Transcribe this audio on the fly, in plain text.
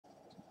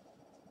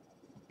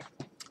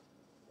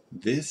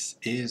This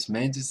is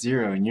Mantis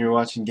Zero, and you're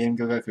watching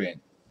Gamecube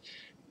Gakuen.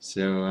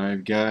 So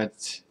I've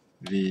got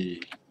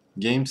the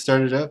game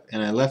started up,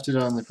 and I left it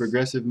on the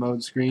progressive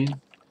mode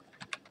screen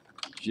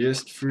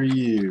just for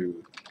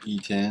you,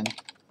 E10.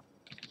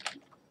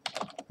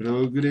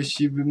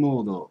 Progressive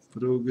mode.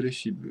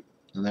 Progressive.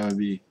 And that would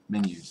be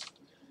menus.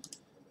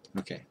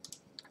 Okay.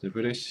 The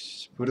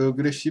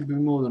progressive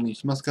mode に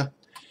しますか?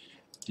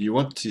 Do you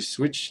want to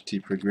switch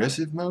to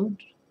progressive mode?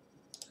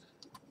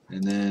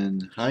 And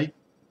then height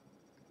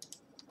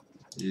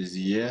is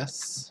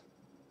yes.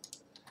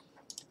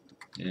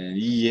 And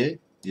iie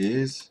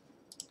is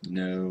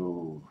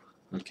no.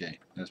 Okay,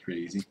 that's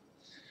pretty easy.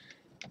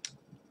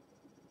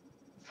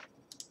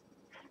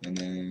 And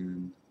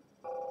then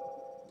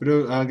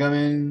画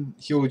面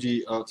表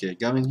示 okay,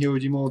 画面表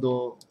示モー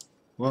ド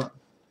は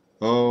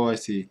oh, I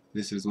see.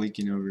 This is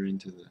leaking over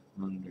into the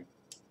monitor.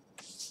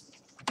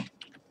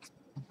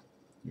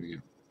 Here we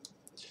go.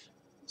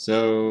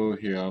 So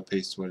here I'll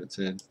paste what it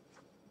said.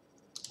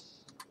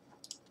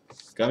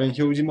 画面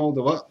表示モー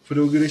ドはプ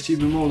ログレッシ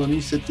ブモード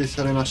に設定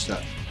されました。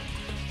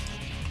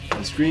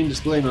The screen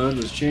display mode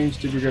was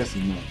changed to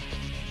progressive mode.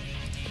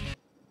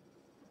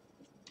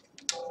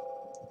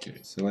 Okay,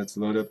 so let's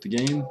load up the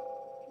game.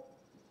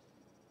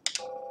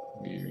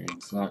 We're in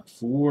slot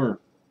 4.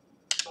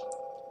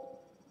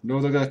 ロ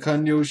ードが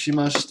完了し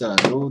ました。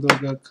ロード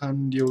が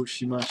完了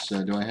しました。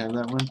Do I have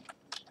that one?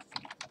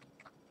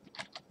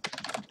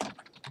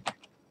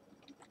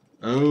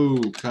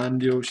 Oh, 完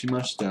了し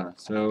ました。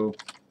So,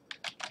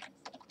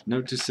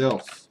 note to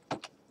self.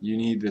 You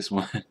need this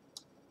one.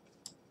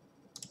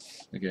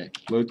 Okay,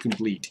 load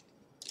complete.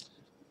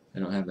 I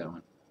don't have that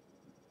one.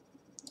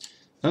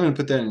 I'm going to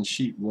put that in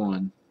sheet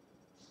 1.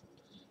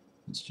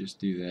 Let's just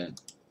do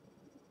that.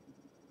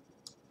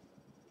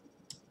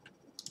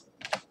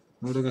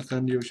 ロードが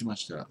完了しま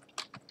した。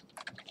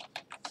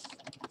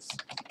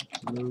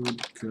Load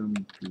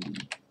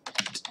complete.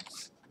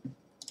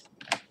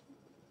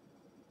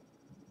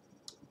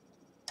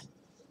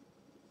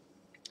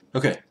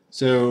 Okay,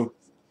 so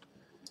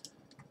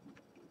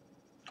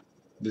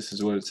this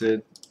is what it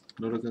said.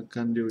 ロードが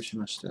完了し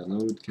ました。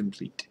Load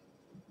complete.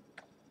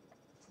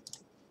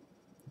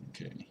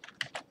 Okay.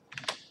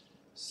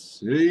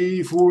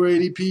 Say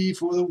 480p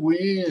for the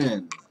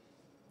win.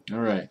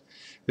 Alright.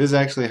 This is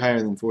actually higher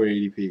than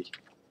 480p.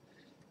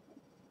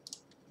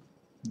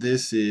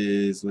 This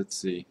is, let's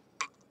see.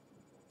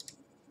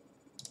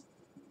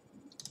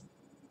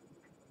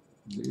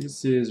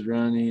 This is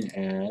running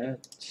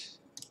at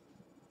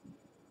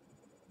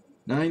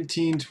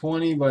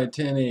 1920 by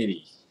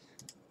 1080.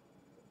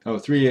 Oh,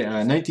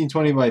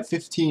 1920 by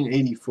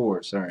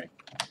 1584, sorry.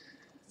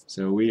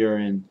 So we are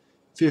in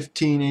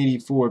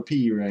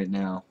 1584p right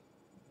now.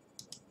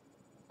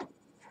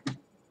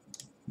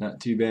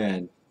 Not too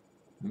bad.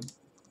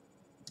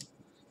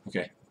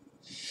 Okay.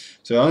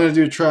 So I'm going to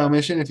do a trial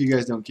mission if you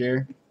guys don't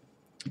care.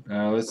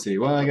 Let's see.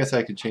 Well, I guess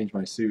I could change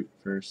my suit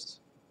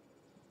first.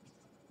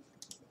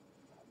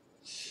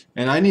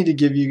 And I need to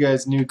give you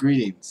guys new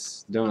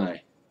greetings, don't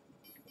I?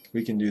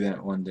 We can do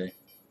that one day.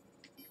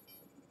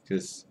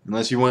 Because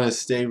unless you want to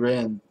stay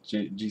ran,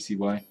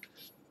 GCY.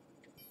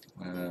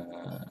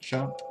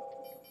 Shop.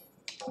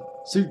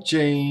 Suit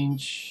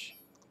change.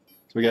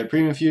 So we got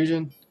Prima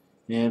Fusion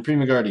and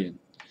Prima Guardian.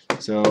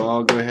 So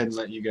I'll go ahead and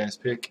let you guys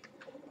pick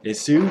a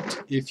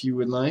suit if you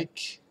would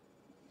like.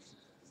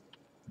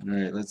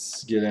 Alright,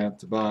 let's get out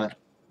the bot.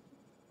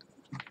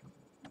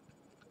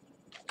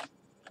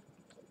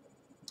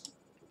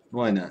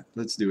 Why not?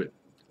 Let's do it.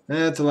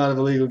 That's a lot of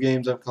illegal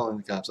games. I'm calling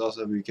the cops.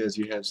 Also because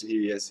you have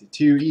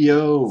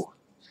CESC2EO.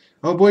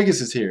 Oh,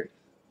 Boygus is here.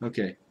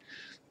 Okay.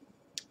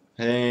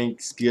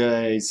 Thanks,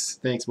 guys.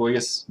 Thanks,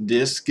 Boygus.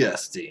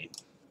 Disgusting.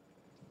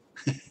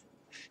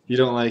 You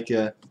don't like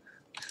that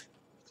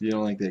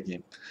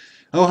game.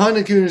 Oh,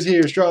 Honda-kun is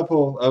here. Straw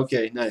poll.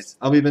 Okay, nice.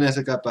 I'll be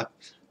Vanessa Kappa.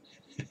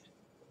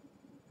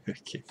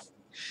 Okay.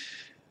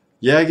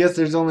 Yeah, I guess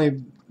there's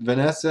only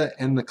Vanessa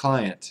and the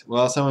client.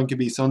 Well, someone could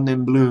be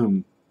Sonnen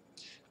Bloom.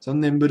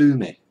 Sonnen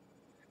Blume,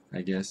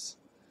 I guess.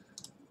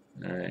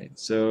 Alright,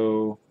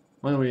 so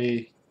why don't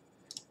we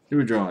do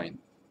a drawing?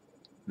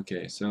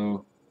 Okay,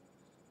 so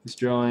this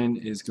drawing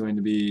is going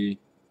to be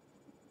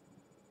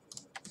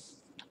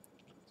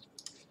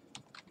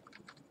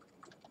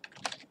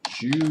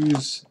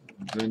choose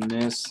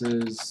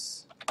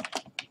Vanessa's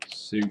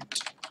suit.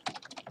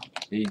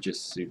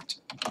 Aegis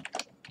suit.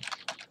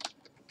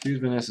 Choose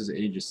Vanessa's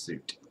Aegis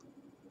suit.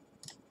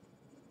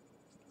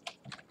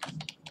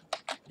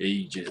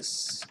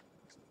 Aegis.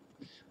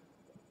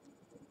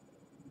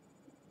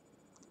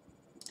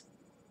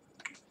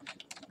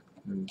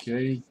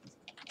 Okay.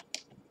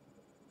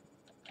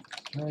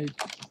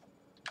 Type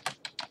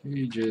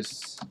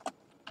Aegis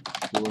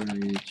for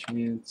a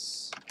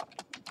chance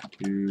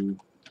to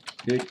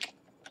pick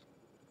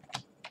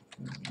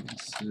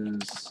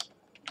Vanessa's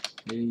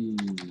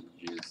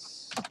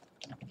Aegis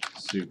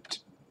suit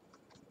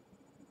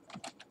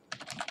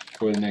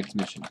for the next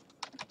mission.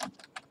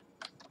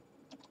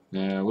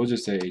 We'll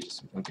just say Aegis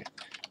suit. Okay.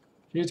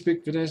 Here's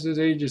pick Vanessa's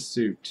Aegis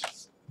suit.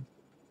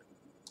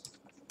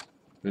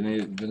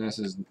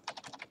 Vanessa's...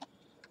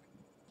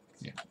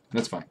 Yeah,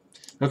 that's fine.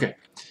 Okay.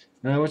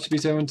 What should be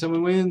said when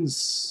someone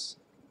wins?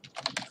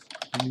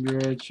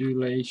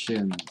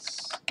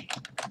 Congratulations.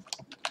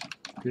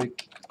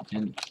 Pick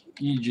an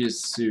Aegis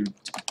suit.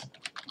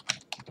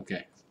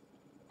 Okay.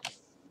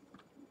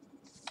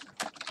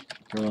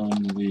 From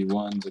the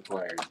ones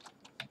acquired.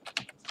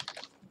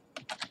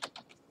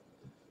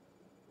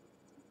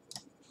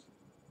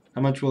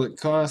 How much will it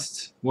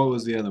cost? What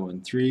was the other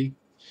one? 3?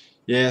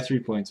 Yeah, 3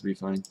 points would be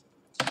fine.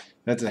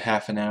 That's a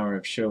half an hour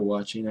of show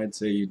watching. I'd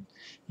say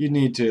you'd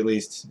need to at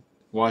least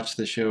watch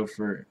the show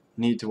for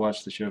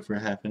a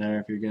half an hour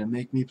if you're gonna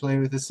make me play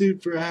with a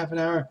suit for a half an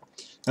hour.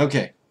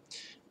 Okay.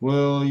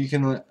 Well, you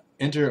can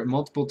enter it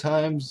multiple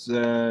times.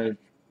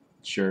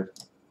 Sure,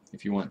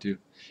 if you want to,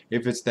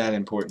 if it's that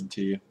important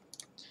to you.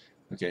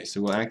 Okay, so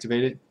we'll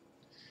activate it,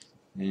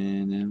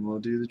 and then we'll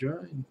do the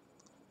drawing.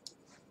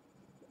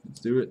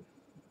 Let's do it.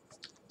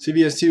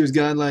 CBS 2 is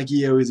godlike,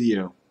 EO is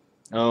EO.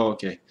 Oh,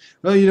 okay.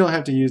 Well, you don't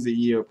have to use the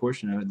EO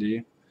portion of it, do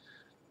you?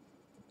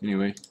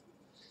 Anyway,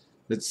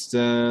 let's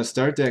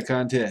start that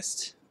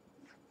contest.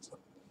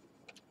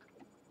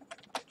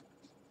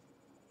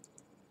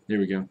 Here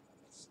we go.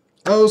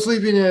 Oh,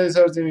 SleepyNet is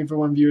hosting me for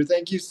 1 viewer.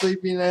 Thank you,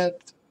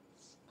 SleepyNet.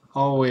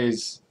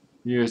 Always.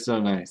 You're so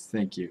nice.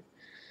 Thank you.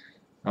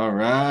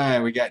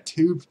 Alright, we got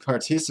 2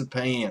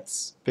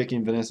 participants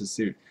picking Vanessa's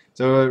suit.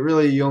 So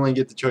really, you only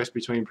get the choice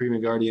between Prima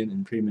Guardian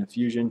and Prima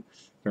Fusion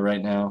for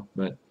right now.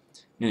 But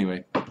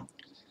anyway.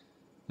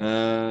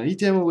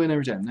 E10 will win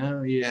every time.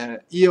 No, yeah.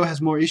 EO has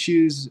more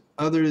issues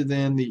other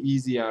than the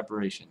easy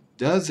operation.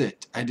 Does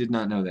it? I did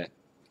not know that.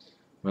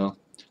 Well,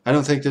 I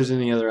don't think there's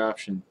any other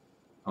option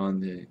on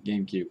the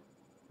Gamecube.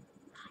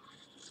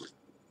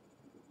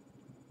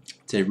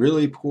 It's a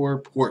really poor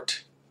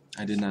port.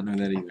 I did not know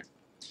that either.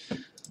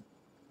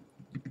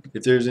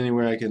 If there's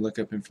anywhere I could look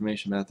up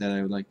information about that,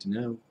 I would like to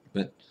know.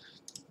 But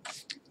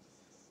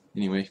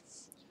anyway,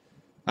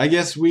 I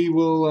guess we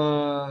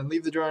will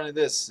leave the drawing at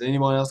this.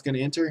 Anyone else going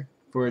to enter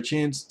for a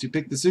chance to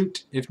pick the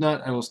suit? If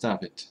not, I will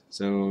stop it.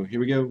 So here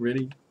we go.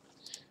 Ready?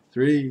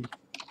 3,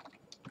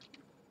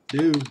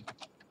 2,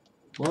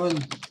 1.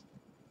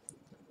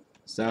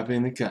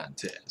 Stopping the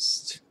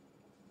contest.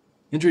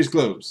 Entry is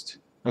closed.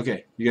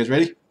 Okay, you guys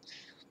ready?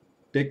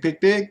 Pick,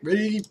 pick, pick.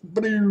 Ready?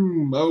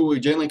 Boom! Oh,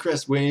 Gently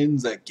Crest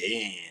wins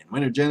again.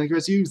 Winner, Gently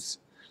Crest Youth.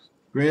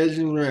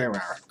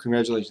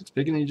 Congratulations.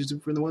 Pick an agency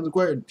for the ones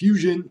acquired.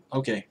 Fusion.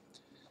 Okay.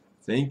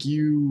 Thank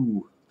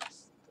you.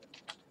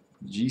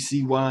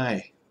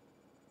 GCY.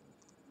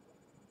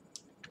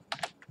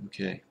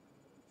 Okay.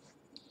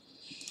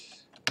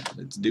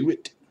 Let's do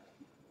it.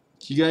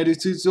 着替える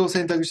スーツを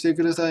選択して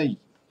ください。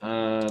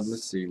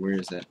Let's see, where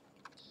is that?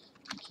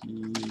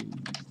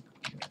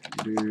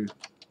 着る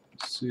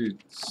スー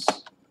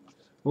ツ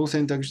を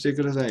選択して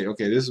ください.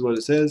 Okay, this is what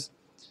it says.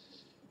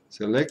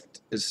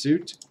 Select a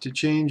suit to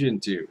change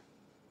into.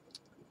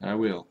 I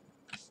will.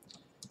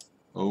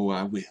 Oh,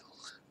 I will.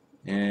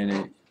 And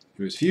it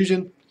was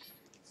Fusion.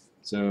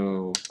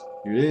 So,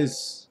 here it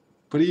is.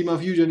 Prima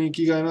Fusion に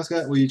着替えます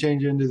か? Will you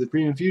change into the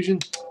Prima Fusion?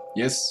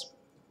 Yes.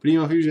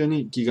 Prima Fusion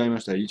に着替えま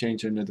した. You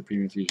change into the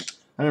Prima Fusion.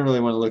 I don't really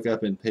want to look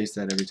up and paste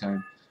that every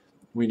time.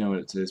 We know what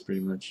it says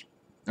pretty much.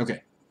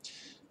 Okay.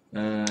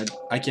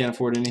 I can't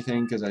afford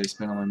anything because I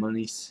spent all my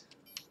monies.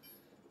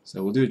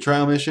 So we'll do a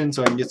trial mission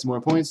so I can get some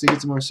more points to get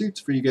some more suits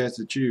for you guys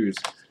to choose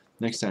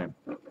next time.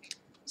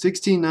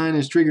 16.9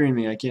 is triggering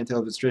me. I can't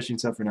tell if it's stretching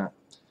stuff or not.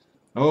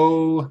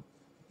 Oh.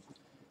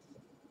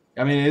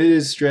 I mean, it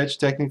is stretched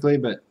technically,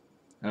 but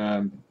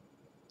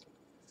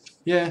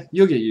yeah,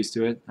 you'll get used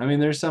to it. I mean,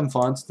 there's some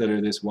fonts that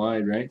are this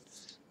wide, right?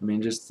 I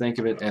mean, just think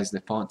of it as the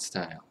font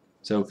style.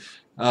 So,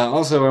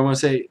 also, I want to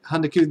say,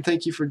 Honda-kun,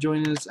 thank you for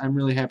joining us. I'm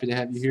really happy to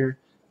have you here.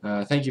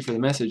 Thank you for the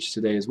message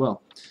today as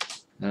well.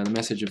 The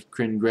message of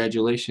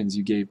congratulations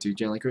you gave to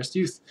Gently Crest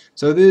Youth.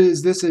 So,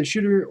 is this a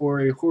shooter or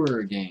a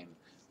horror game?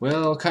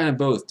 Well, kind of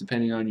both,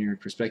 depending on your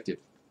perspective.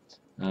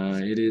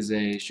 It is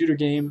a shooter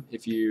game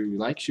if you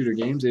like shooter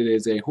games. It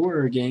is a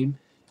horror game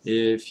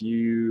if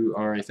you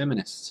are a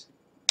feminist.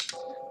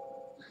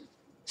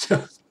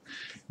 So,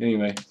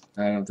 anyway,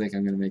 I don't think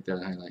I'm going to make that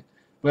a highlight.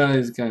 Well,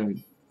 it's kind of a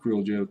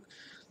cruel joke.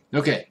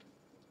 Okay.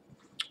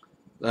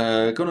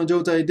 この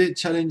状態で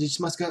チャレンジ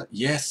しますか?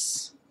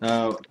 Yes.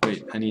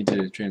 Wait, I need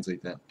to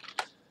translate that.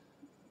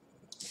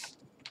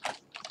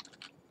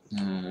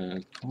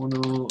 こ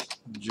の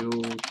状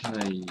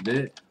態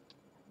で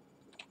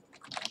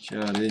チ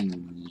ャレン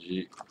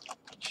ジ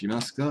し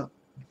ますか?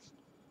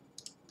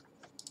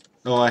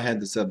 Oh, I had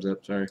the subs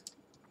up, sorry.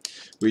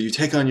 Will you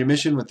take on your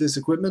mission with this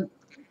equipment?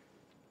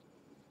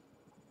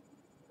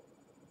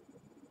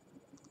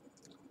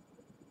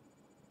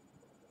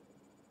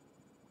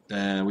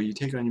 Will you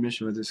take on your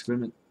mission with this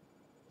equipment?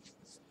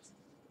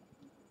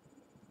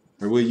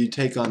 Or will you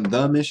take on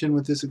the mission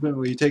with this equipment?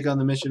 Will you take on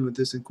the mission with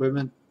this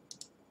equipment?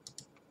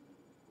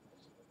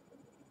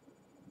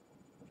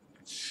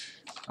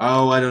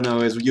 Oh, I don't know.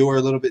 Is you're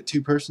a little bit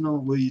too personal?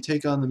 Will you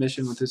take on the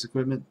mission with this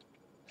equipment?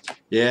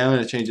 Yeah, I'm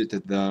going to change it to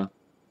the.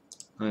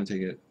 I'm going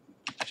to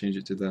change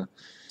it to the.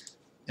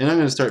 And I'm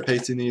going to start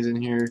pasting these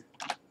in here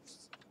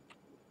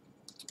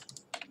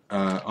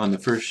on the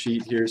first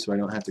sheet here, so I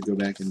don't have to go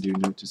back and do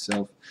note to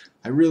self.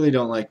 I really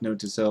don't like note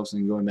to selves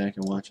and going back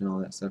and watching all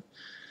that stuff,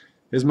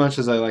 as much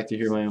as I like to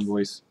hear my own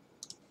voice,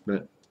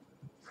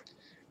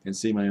 and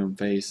see my own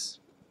face.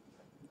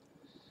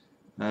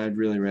 I'd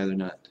really rather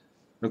not.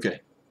 Okay.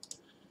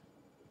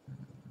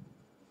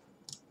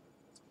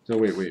 So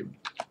wait.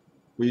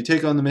 Will you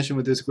take on the mission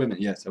with this equipment?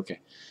 Yes.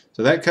 Okay.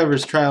 So that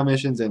covers trial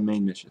missions and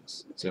main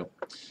missions. So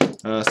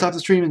stop the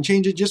stream and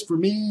change it just for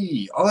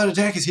me. All Out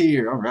Attack is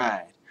here. All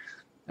right.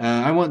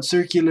 I want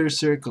circular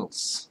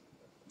circles.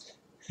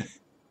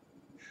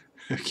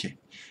 Okay.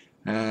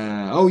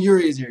 Oh,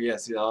 Yuri is here.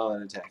 Yes, All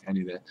Out Attack. I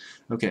knew that.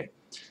 Okay.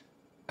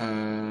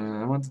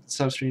 I want the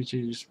substream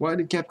changes. Why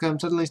did Capcom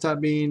suddenly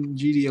stop being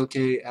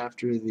GDLK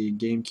after the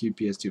GameCube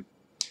PS2?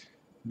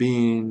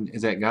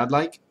 Is that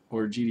godlike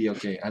or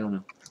GDLK? I don't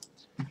know.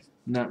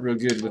 Not real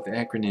good with the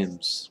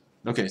acronyms.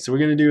 Okay, so we're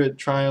going to do a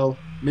trial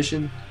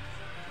mission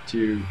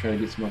to try to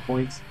get some more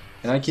points.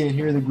 And I can't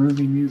hear the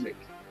groovy music.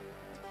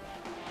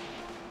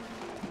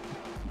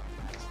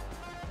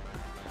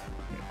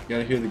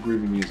 Gotta hear the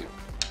groovy music.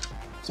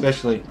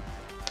 Especially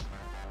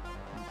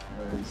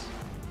because,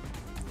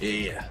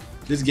 yeah,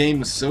 this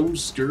game is so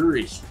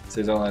scurry. It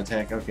says All Out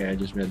Attack. Okay, I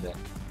just read that.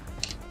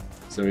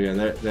 So yeah,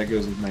 that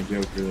goes with my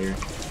joke earlier.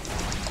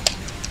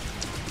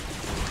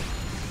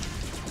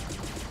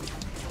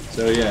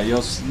 So yeah,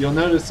 you'll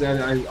notice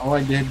that all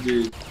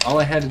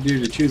I had to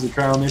do to choose a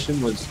trial mission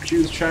was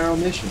choose trial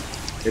mission.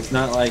 It's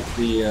not like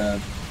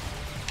the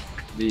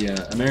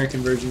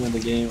American version of the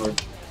game, or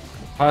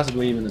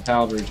possibly even the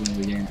PAL version of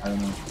the game, I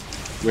don't know,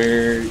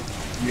 where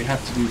you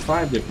have to do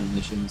 5 different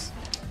missions,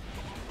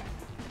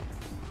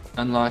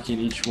 unlocking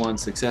each one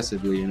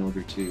successively in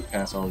order to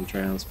pass all the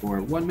trials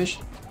for one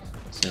mission.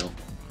 So,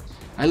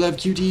 I love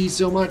QTE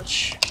so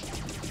much!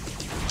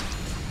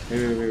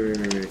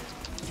 Wait.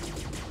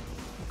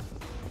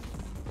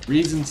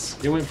 Reasons,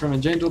 it went from a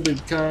gentle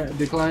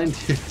decline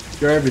to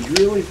garbage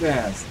really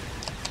fast.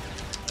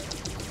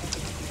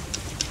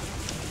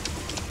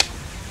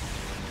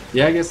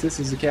 Yeah, I guess this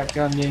is a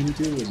Capcom game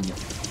too, isn't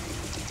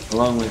it?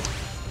 Along with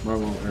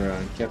Marvel or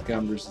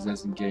Capcom vs.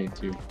 SNK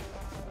too.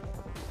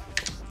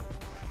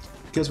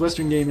 Because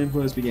Western game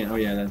influence began. Oh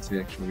yeah, that's the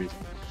actual reason.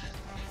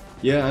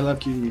 Yeah, I love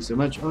QTE so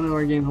much. Oh no,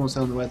 our game won't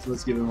sell in the West.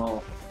 Let's give them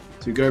all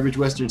to garbage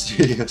Western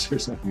studios for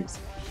some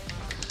reason.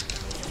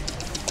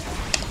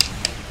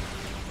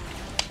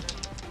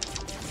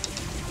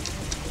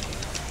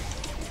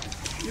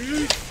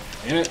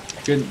 Damn it!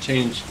 I couldn't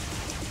change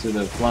to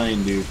the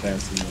flying dude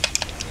fast enough.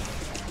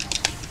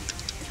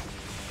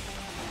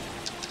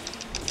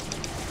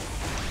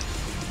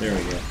 There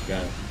we go.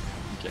 Got it.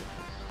 Okay.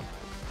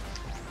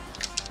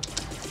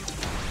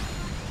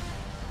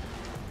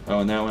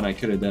 Oh, now when I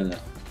could have done it.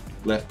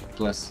 Left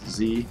plus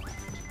Z.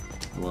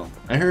 Well,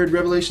 I heard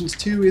Revelations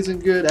 2 isn't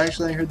good.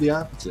 Actually, I heard the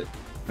opposite.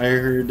 I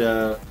heard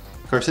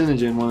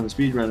Carcinogen, one of the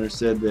speedrunners,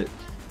 said that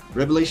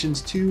Revelations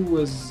 2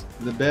 was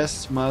the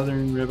best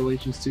modern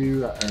Revelations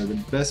 2, or the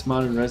best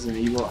modern Resident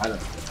Evil. I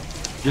don't know.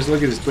 Just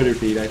look at his Twitter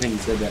feed. I think he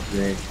said that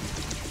today.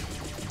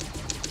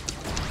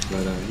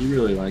 But he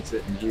really likes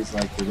it, and he's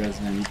like the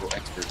Resident Evil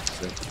expert.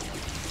 So,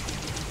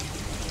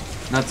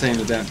 not saying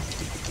that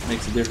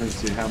makes a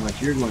difference to how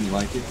much you're going to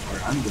like it, or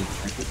I'm going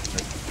to like it,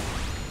 but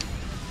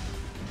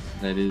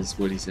that is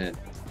what he said.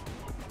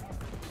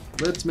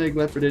 Let's make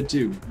Left 4 Dead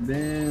 2.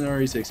 Then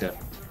RE6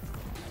 happened.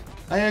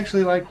 I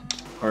actually liked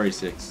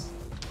RE6.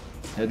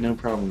 Had no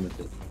problem with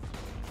it.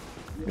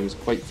 It was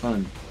quite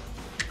fun.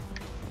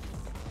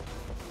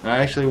 I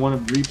actually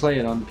want to replay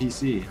it on the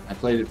PC. I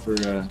played it for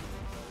the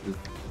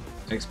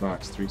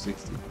Xbox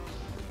 360.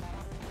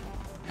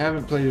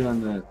 Haven't played it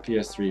on the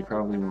PS3,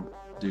 probably won't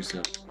do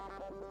so.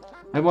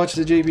 I watched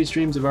the JP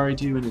streams of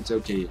RE2 and it's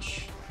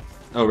okay-ish.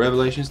 Oh,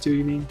 Revelations 2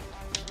 you mean?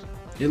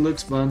 It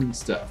looks fun and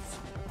stuff.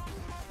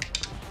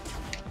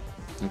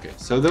 Okay,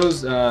 so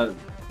those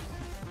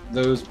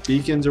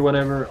beacons or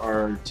whatever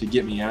are to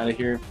get me out of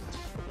here,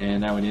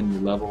 and that would end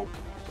the level.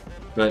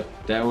 But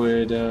that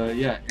would,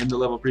 yeah, end the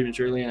level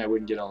prematurely and I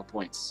wouldn't get all the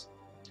points.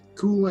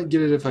 Cool, I'd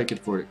get it if I could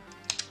afford it.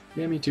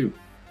 Yeah, me too.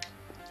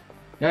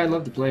 Yeah, I'd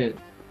love to play it,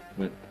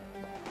 but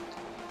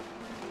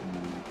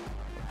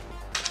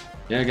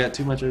yeah, I got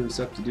too much other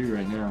stuff to do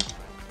right now.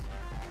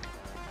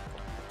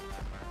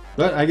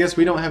 But I guess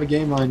we don't have a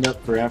game lined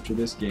up for after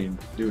this game,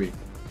 do we?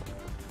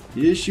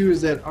 The issue is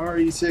that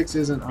RE6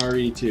 isn't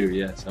RE2.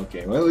 Yes,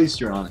 okay, well at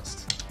least you're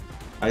honest.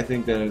 I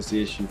think that is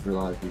the issue for a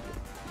lot of people.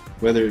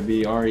 Whether it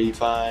be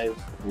RE5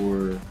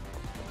 or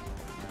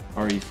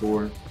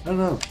RE4. I don't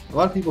know. A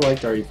lot of people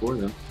liked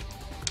RE4 though.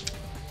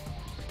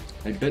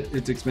 I bet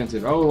it's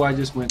expensive. Oh, I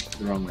just went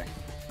the wrong way.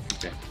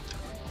 Okay.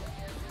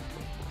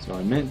 So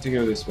I meant to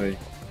go this way.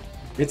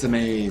 It's a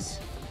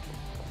maze.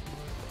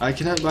 I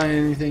cannot buy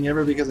anything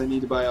ever because I need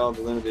to buy all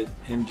the limited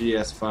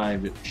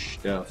MGS5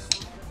 stuff.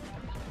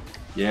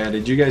 Yeah,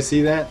 did you guys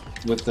see that?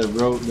 With the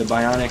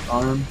bionic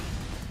arm?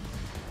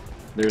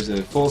 There's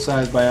a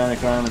full-size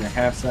bionic arm and a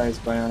half-size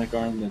bionic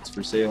arm that's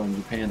for sale in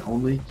Japan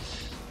only.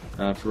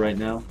 for right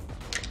now,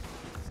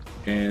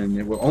 and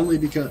it will only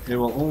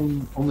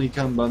only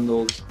come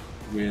bundled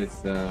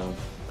with the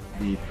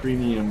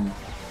premium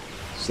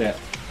set.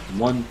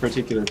 One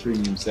particular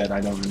premium set.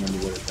 I don't remember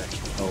what it's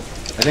actually called.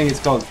 I think it's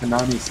called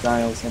Konami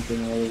Style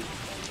something or other.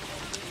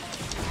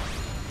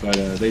 But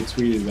they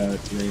tweeted about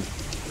it today.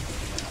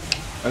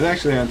 I was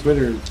actually on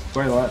Twitter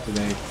quite a lot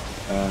today,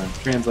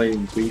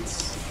 translating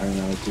tweets. I don't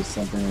know, it's just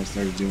something I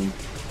started doing.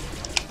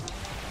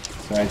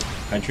 So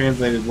I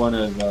translated one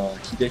of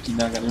Hideki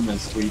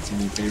Naganuma's tweets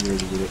and he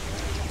favorited it.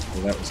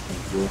 So that was kind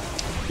of cool.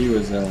 He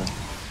was,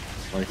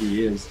 or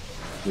he is,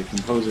 the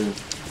composer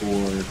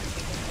for,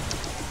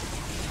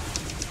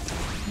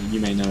 you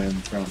may know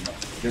him from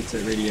Jet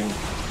Set Radio,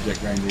 Jet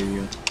Grind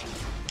Radio.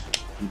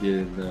 He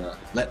did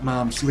Let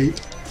Mom Sleep.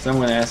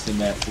 Someone asked him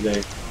that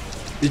today.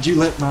 Did you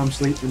let Mom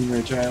sleep when you were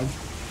a child?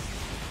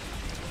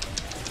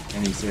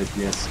 And he said,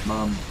 yes,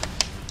 Mom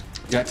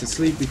got to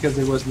sleep because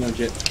there was no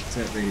Jet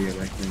Set Radio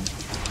back then.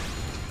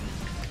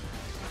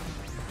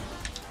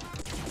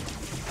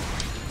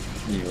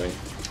 Anyway.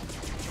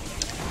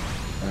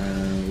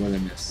 What did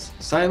I miss?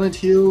 Silent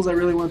Hills, I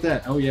really want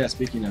that. Oh yeah,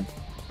 speaking of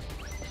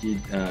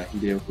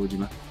Hideo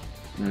Kojima.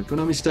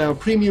 Konami Style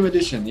Premium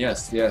Edition.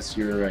 Yes,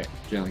 you're right.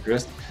 Generally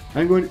correct.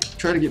 I'm going to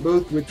try to get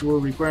both, which will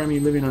require me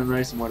living on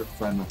rice and water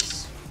for 5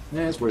 months.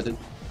 Yeah, it's worth it.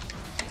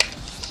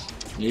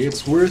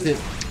 It's worth it.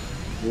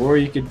 Or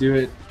you could do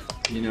it,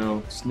 you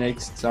know,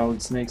 solid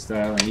snake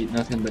style and eat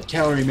nothing but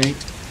Calorie Mate.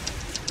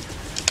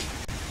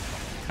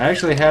 I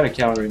actually had a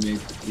Calorie Mate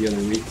the other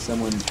week.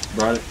 Someone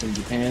brought it from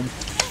Japan.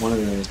 One of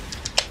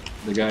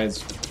the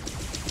guys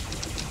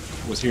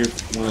was here.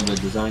 One of the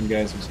design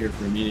guys was here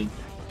for a meeting.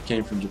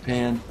 Came from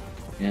Japan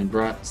and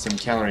brought some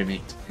Calorie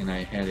Mate, and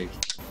I had a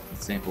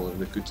sample of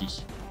the cookie.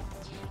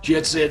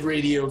 Jet Set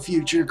Radio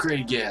Future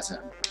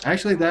Craigasm.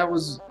 Actually, that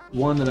was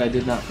one that I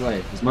did not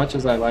play. As much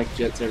as I like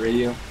Jet Set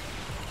Radio,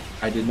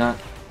 I did not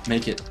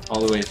make it all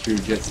the way through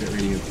Jet Set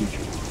Radio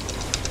Future.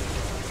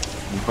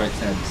 I'm quite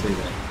sad to say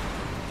that.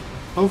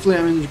 Hopefully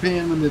I'm in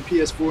Japan when the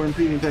PS4 and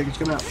premium package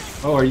come out.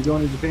 Oh, are you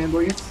going to Japan,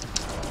 Boygas?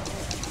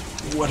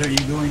 What are you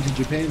going to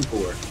Japan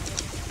for?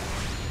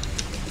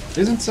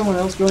 Isn't someone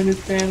else going to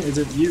Japan? Is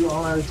it you,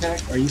 All Out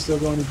Attack? Are you still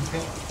going to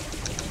Japan?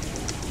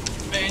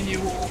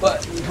 Manual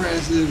button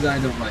presses. I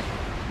don't like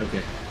it.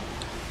 Okay.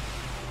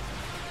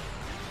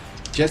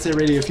 Jet Set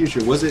Radio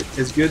Future. Was it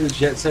as good as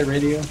Jet Set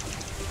Radio?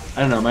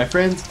 I don't know. My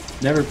friends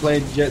never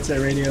played Jet Set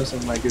Radio, some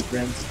of my good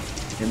friends,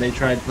 and they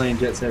tried playing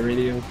Jet Set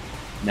Radio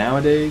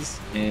nowadays,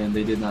 and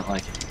they did not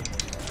like it.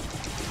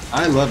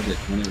 I loved it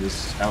when it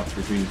was out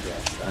for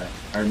Dreamcast.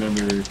 I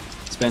remember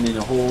spending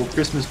a whole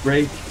Christmas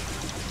break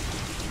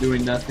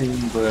doing nothing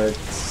but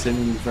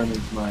sitting in front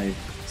of my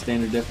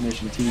standard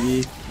definition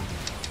TV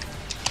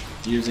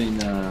using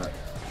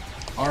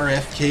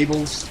RF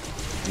cables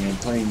and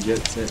playing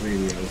Jet Set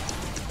Radio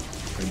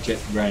or Jet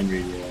Grind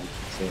Radio.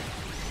 So.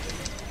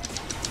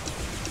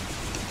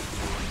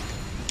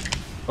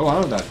 Oh,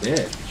 I'm about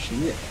dead.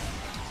 Shit.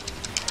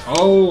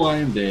 Oh, I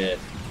am dead.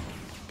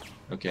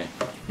 Okay.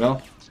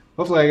 Well,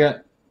 hopefully I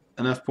got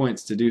enough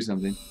points to do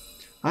something.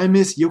 I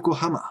miss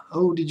Yokohama.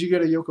 Oh, did you go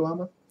to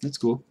Yokohama? That's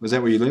cool. Was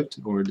that where you lived,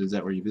 or is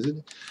that where you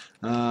visited?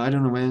 I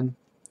don't know when.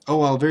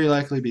 Oh, I'll very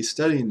likely be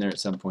studying there at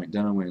some point.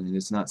 Don't know when. And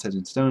it's not set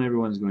in stone.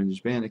 Everyone is going to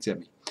Japan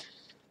except me.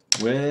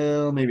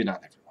 Well, maybe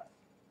not everyone.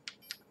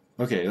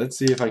 Okay, let's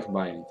see if I can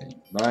buy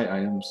anything. Buy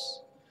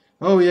items.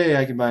 Oh, yeah,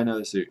 I can buy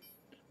another suit.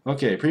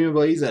 Okay, Prima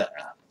Blazer.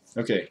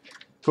 Okay.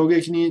 攻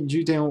撃に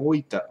重点を置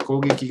いた攻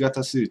撃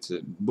型スー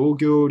ツ。防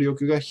御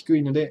力が低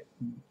いので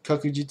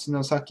確実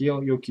な先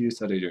を要求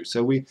される。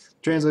So we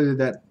translated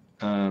that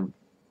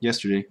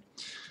yesterday.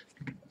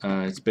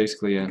 It's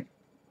basically a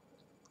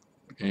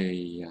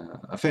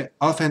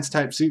offense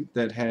type suit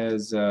that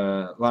has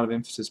a lot of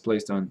emphasis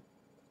placed on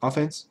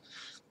offense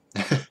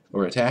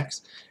or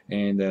attacks,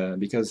 and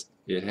because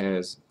it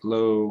has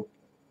low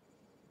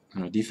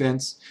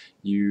defense,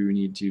 you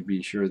need to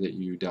be sure that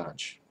you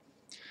dodge,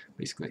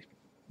 basically.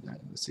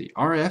 Let's see.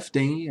 RF,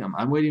 damn.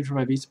 I'm waiting for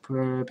my visa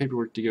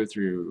paperwork to go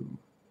through.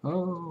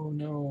 Oh,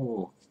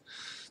 no.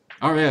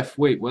 RF.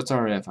 Wait, what's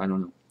RF? I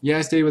don't know. Yeah,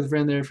 I stayed with a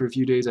friend there for a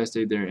few days. I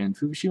stayed there in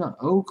Fukushima.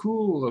 Oh,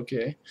 cool.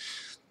 Okay.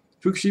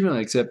 Fukushima,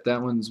 except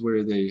that one's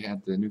where they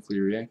had the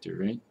nuclear reactor,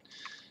 right?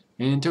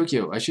 And in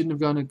Tokyo. I shouldn't have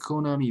gone to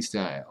Konami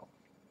Style.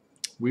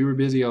 We were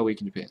busy all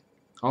week in Japan.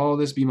 All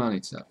this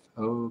Bimani stuff.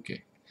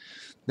 Okay.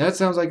 That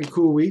sounds like a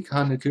cool week,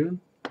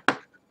 Hana-kun.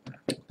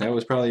 That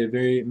was probably a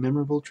very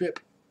memorable trip.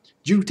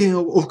 Juten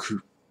Oku.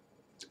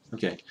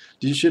 Okay.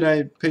 Should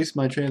I paste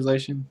my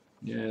translation?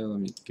 Yeah, let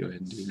me go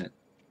ahead and do that.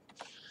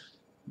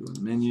 Go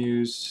to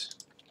menus.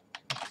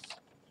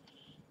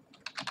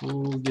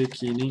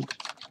 Kogeki ni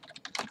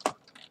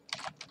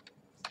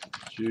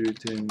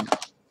Juten.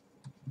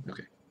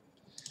 Okay.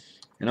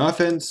 An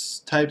offense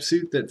type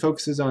suit that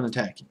focuses on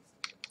attacking.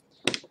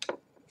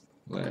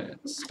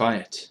 Let's buy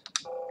it.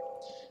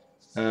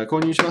 購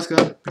入しますか？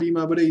プリ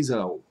マブレイ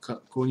ザーを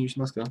購入し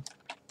ますか？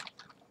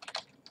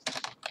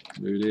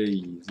ブレ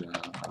イザ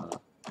ー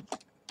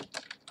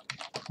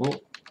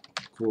を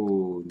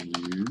購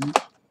入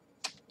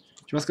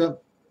Shimasu ka?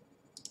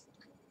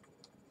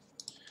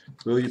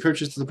 Will you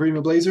purchase the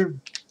Prima Blazer?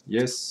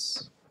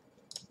 Yes.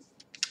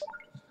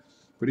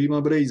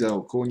 Prima Blazer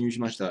を購入し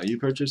ました。You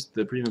purchased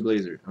the Prima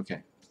Blazer.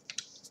 Okay.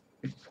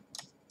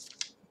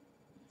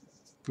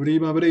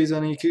 Prima Blazer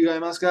に着替え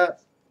ますか?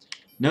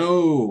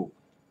 No!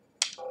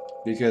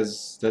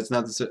 Because that's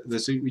not the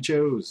suit we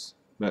chose.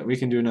 But we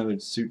can do another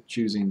suit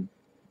choosing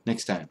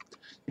next time.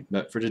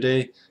 But for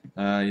today,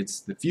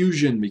 it's the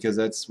Fusion because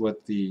that's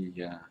what the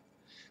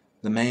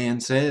man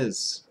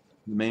says.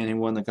 The man who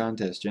won the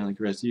contest, Gently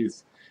Caressed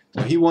Youth.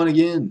 So he won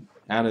again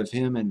out of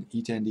him and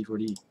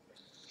E10D4D.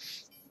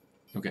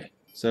 Okay,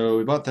 so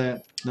we bought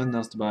that. Nothing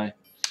else to buy.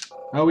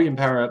 Oh, we can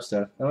power up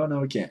stuff. Oh, no,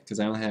 we can't because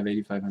I only have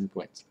 8,500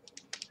 points.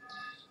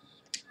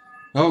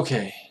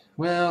 Okay,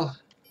 well,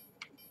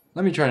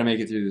 let me try to make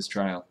it through this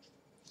trial.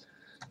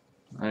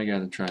 I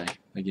gotta try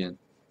again.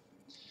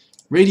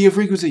 Radio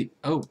frequency.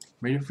 Oh,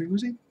 radio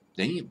frequency?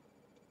 Damn.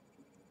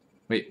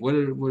 Wait,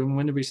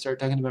 when did we start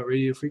talking about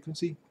radio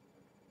frequency?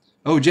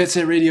 Oh, Jet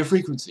Set Radio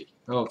Frequency.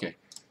 Oh, okay.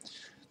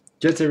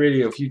 Jet Set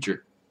Radio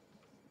Future,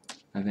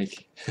 I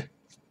think,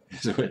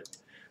 is what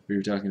we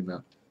were talking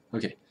about.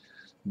 Okay.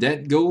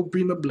 That Gold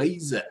Prima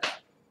Blazer.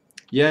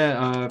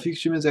 Yeah,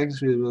 Fukushima is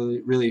actually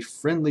a really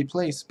friendly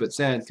place, but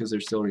sad because they're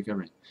still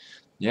recovering.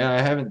 Yeah,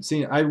 I haven't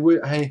seen. I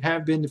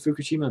have been to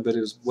Fukushima, but it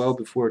was well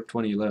before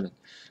 2011,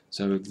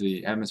 so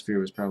the atmosphere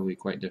was probably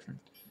quite different.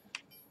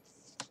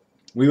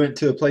 We went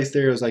to a place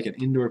there. It was like an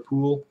indoor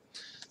pool.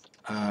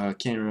 I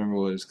can't remember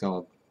what it was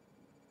called,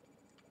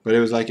 but it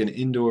was like an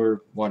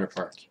indoor water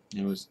park.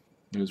 It was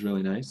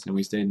really nice, and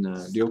we stayed in a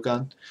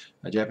ryokan,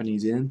 a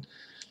Japanese inn,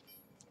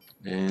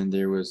 and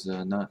there was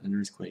not an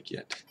earthquake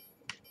yet.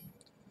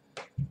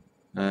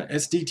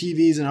 SD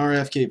TVs and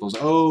RF cables.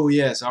 Oh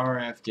yes,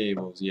 RF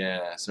cables.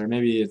 Yes, or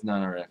maybe it's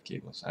not RF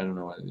cables. I don't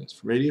know what it is.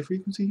 Radio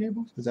frequency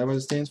cables? Is that what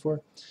it stands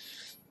for?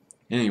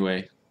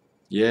 Anyway,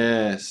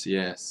 yes,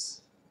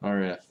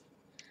 RF.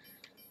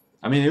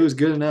 I mean, it was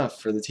good enough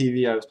for the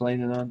TV I was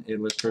playing it on.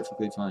 It looked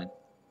perfectly fine.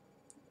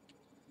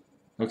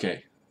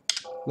 Okay,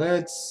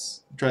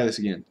 let's try this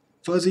again.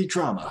 Fuzzy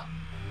trauma.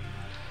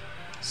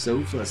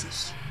 So fuzzy.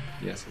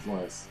 Yes, it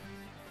was.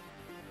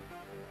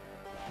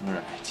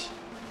 Alright.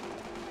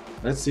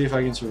 Let's see if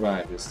I can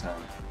survive this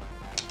time.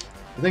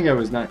 I think I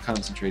was not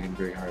concentrating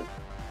very hard.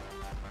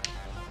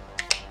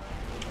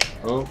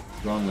 Oh,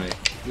 wrong way.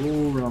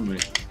 Ooh, wrong way.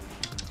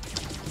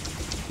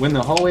 When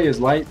the hallway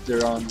is light,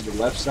 they're on the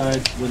left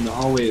side. When the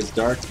hallway is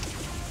dark,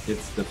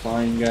 it's the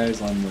flying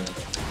guys on the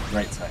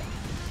right side.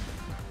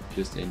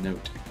 Just a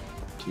note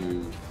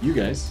to you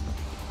guys,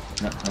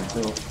 not to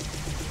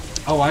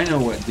myself. Oh, I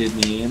know what did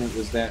me in. It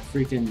was that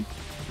freaking,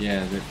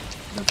 yeah, the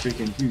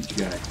freaking huge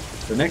guy.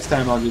 So next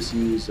time I'll just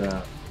use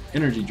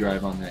energy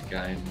drive on that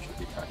guy and we should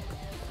be fine.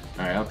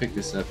 Alright, I'll pick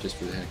this up just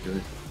for the heck of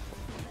it.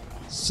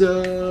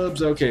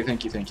 Subs! Okay,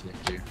 thank you.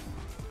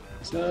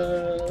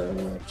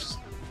 Subs!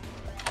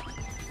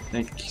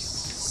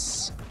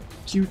 Thanks.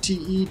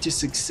 QTE to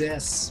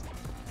success.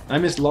 I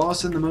miss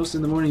Lawson the most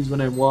in the mornings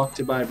when I walk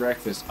to buy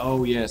breakfast.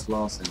 Oh yes,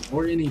 Lawson.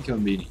 Or any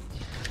kombini.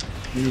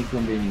 Any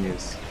kombini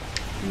is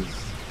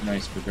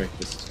nice for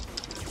breakfast.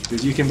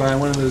 Because you can buy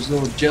one of those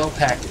little gel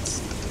packets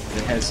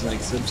that has like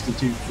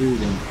substitute food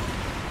in it.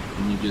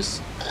 And you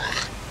just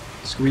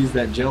squeeze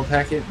that gel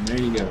packet, and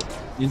there you go.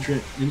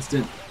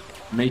 Instant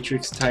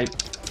matrix type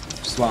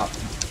swap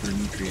for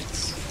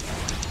nutrients.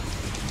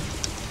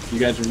 You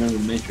guys remember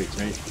the Matrix,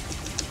 right?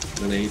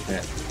 Where they ate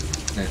that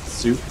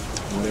soup,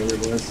 or whatever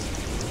it was.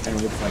 Kind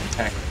of looked like a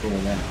packet full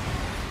of that.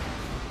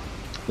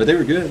 But they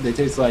were good. They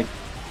taste like,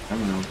 I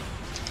don't know,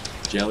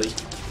 jelly.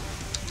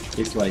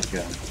 Tastes like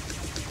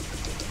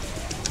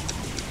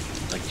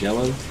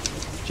Jello.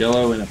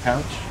 Jello in a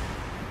pouch.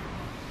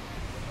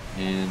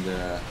 And,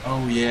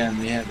 oh yeah,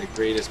 and they had the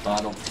greatest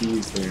bottled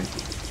teas there.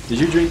 Did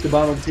you drink the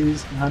bottled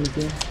teas in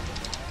Hanakin?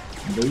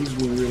 Those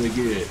were really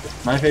good.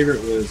 My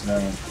favorite was,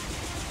 oh,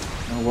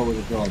 what was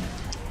it called?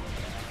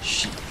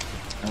 Shit,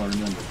 I don't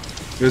remember.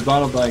 It was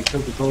bottled by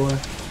Coca-Cola.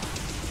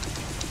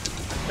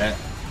 That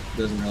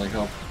doesn't really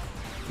help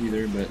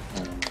either, but,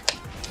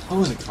 what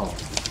was it called?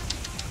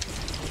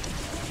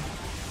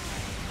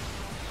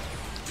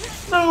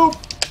 No!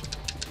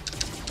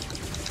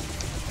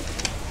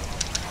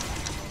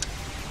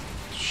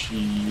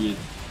 Shit.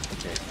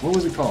 Okay, what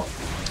was it called?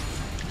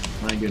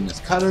 My goodness.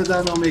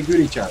 Karada no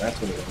Meguricha,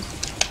 that's what it was.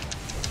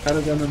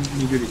 Karada no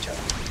Meguricha.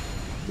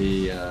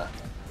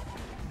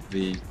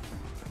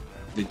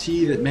 The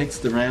tea that makes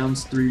the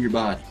rounds through your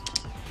body.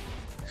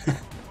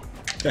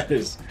 That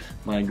is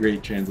my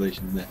great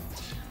translation of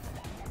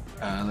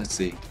that. Let's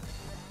see.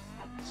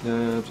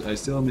 Subs, I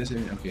still miss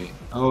it. Okay.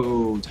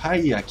 Oh,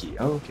 taiyaki.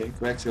 Oh, okay.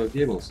 Coaxial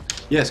cables.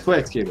 Yes,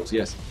 coax cables,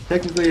 yes.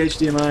 Technically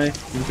HDMI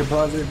and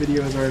composite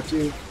video is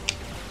RF2.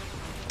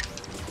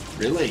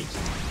 Really?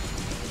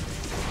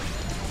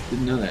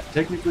 Didn't know that.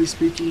 Technically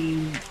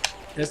speaking,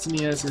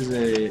 SNES is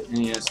a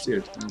NES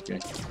too. Okay.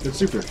 That's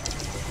super.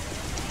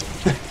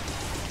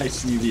 I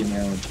see the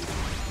analogy.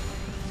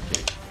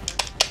 Okay.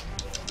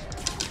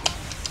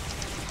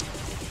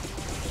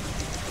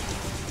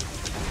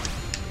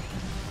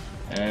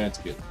 That's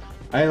good.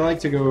 I like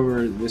to go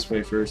over this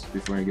way first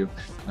before I go.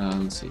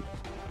 Let's see.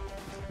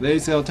 They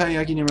sell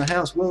taiyaki near my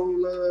house. Whoa,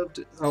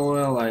 loved. Oh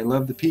well, I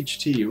love the peach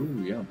tea.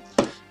 Ooh, yum.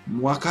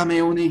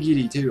 Wakame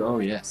onigiri too. Oh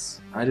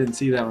yes, I didn't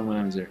see that one when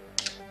I was there.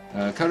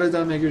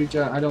 Karada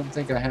meguricha. I don't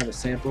think I have a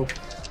sample,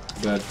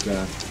 but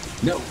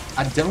no,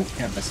 I don't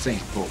have a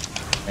sample,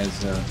 as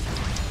the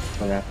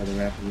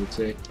rapper would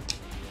say.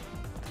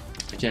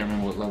 I can't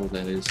remember what level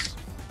that is.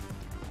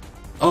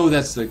 Oh,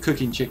 that's the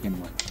cooking chicken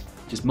one.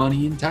 Just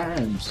money and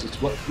times.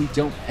 It's what we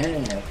don't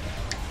have.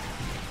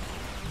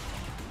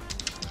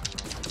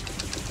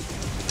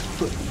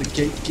 Put the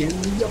cake in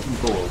the oven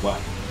bowl. Wow.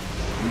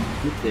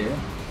 Get there.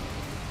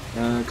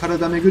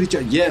 Karada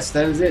meguricha. Yes,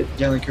 that is it.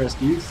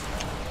 Jellycrust youth.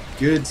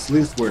 Good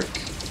sleuth work.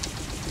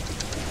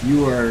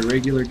 You are a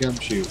regular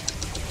gumshoe.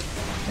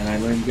 And I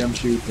learned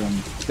gumshoe from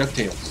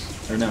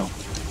DuckTales. Or no.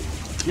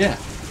 Yeah.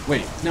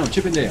 Wait. No,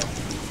 Chip and Dale.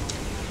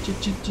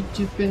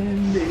 Chip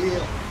and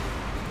Dale.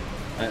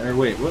 Or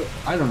wait, what?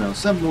 I don't know.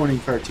 Some morning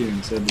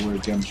cartoon said the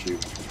word gumshoe.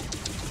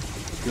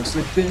 Go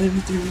slipping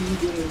through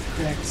the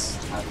cracks.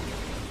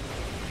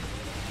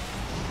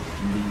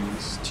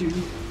 These two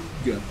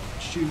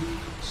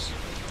gumshoes.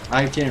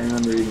 I can't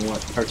remember even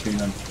what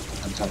cartoon I'm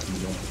talking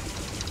about.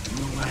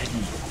 No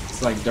idea.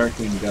 It's like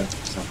Darkwing Duck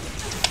or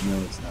something. No,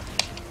 it's not.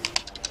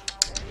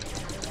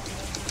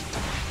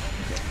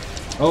 Okay.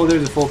 Oh,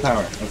 there's a full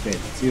power. Okay,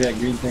 see that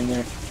green thing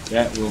there?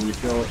 That will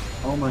refill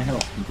all my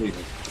health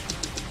completely.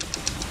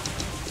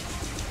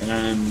 And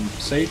I'm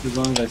safe as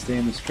long as I stay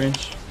in this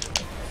trench.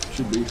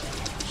 Should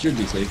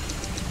be safe.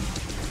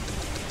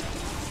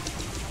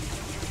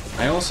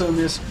 I also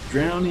miss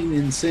drowning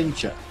in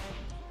sencha.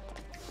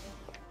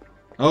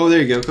 Oh, there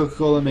you go.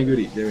 Coca-Cola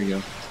Meguri. There we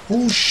go.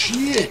 Oh,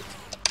 shit!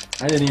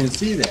 I didn't even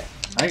see that.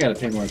 I gotta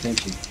pay more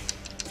attention.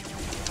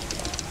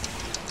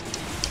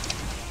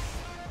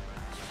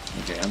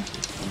 Okay,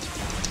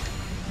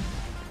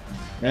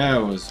 that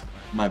was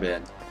my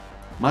bad.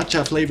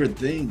 Matcha flavored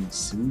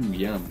things. Ooh,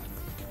 yum.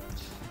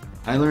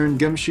 I learned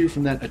gumshoe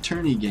from that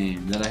attorney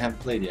game that I haven't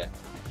played yet.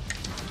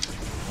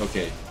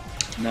 Okay,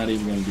 not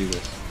even gonna do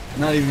this.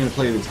 Not even gonna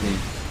play this game.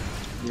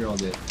 You're all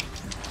dead.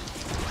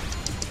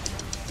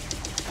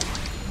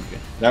 Okay,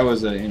 that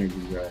was an energy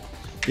drive.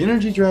 The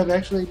energy drive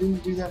actually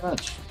didn't do that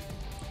much.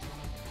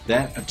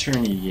 That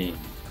attorney game.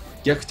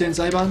 Gyakuten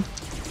Saiban?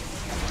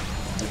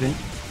 I think.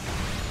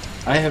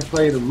 I have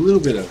played a little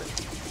bit of it.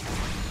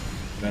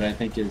 But I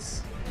think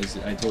as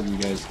I told you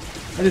guys,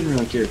 I didn't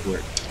really care for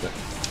it. But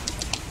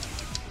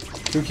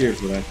who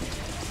cares what I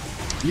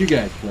think? You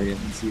guys play it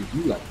and see if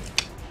you like it.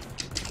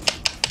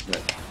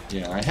 But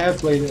yeah, I have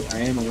played it. I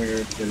am aware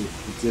that it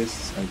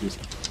exists. I just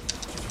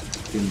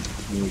didn't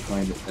really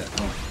find it that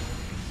fun.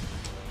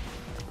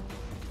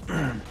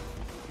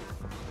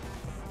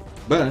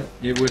 But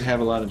it would have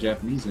a lot of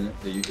Japanese in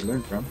it that you could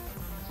learn from.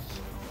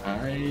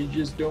 I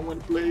just don't want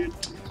to play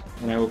it.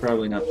 And I will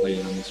probably not play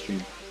it on this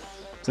stream,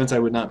 since I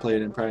would not play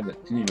it in private.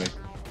 Anyway,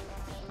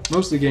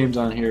 most of the games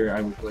on here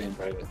I would play in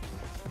private.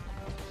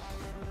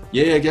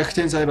 Yeah,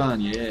 Gyakuten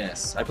Saiban,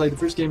 yes! I played the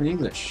first game in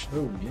English.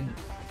 Oh, yeah.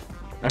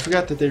 I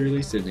forgot that they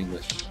released it in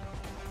English.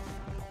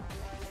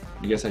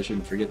 I guess I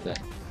shouldn't forget that.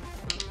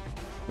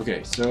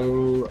 Okay,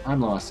 so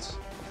I'm lost.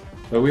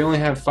 But we only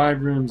have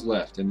 5 rooms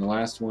left, and the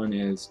last one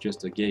is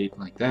just a gate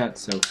like that,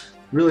 so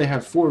we really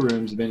have 4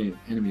 rooms of any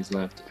enemies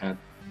left at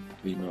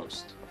the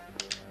most.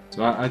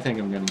 So I think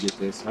I'm going to get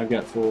this. I've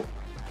got full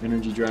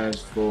energy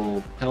drives,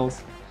 full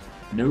health,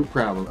 no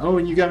problem. Oh,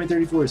 and you got me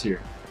 34s here.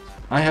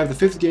 I have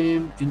the 5th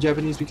game in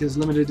Japanese because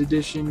limited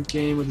edition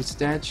came with a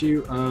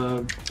statue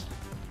of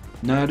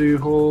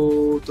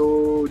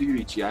Naruhodo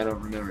Ryuichi. I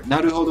don't remember.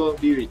 Naruhodo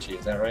Ryuichi,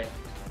 is that right?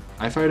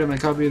 I fired up my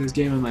copy of this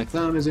game and my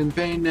thumb is in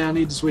pain. Now I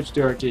need to switch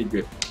to arcade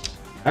grip.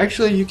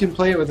 Actually, you can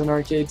play it with an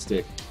arcade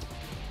stick.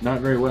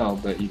 Not very well,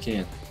 but you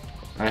can.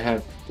 I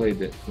have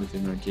played it with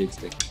an arcade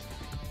stick.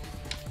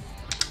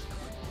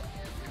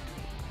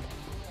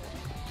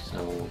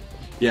 So,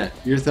 yeah,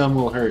 your thumb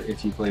will hurt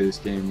if you play this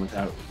game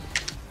without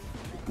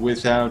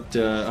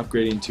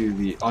upgrading to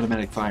the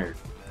automatic fire.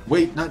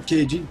 Wait, not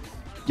Keiji.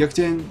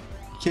 Gyakuten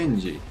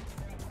Kenji.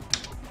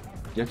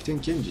 Gyakuten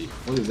Kenji.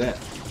 What is that?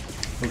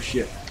 Oh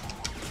shit.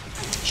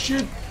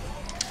 Shit.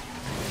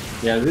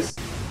 Yeah, this.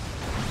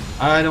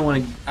 I don't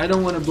want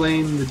to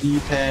blame the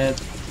D-pad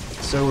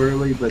so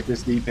early, but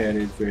this D-pad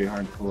is very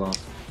hard to pull off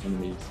some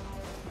of these.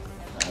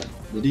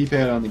 The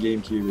D-pad on the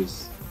Gamecube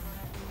is.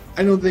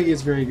 I don't think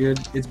it's very good.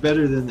 It's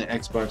better than the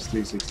Xbox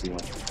 360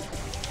 one.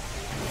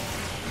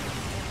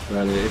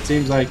 But it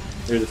seems like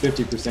there's a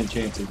 50%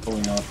 chance of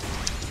pulling off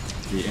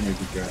the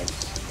energy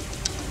drives.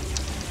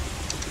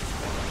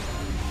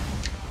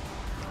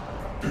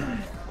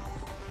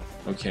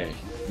 Okay,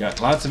 got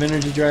lots of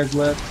energy drives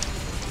left.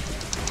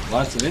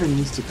 Lots of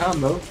enemies to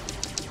combo.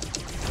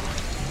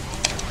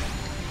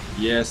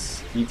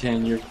 Yes,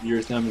 E10,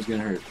 your thumb is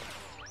gonna hurt.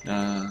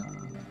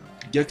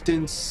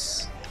 Gyakuten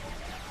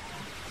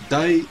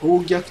Dai O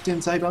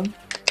Gyakuten Saiban?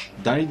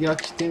 Dai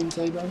Gyakuten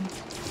Saiban?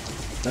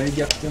 Dai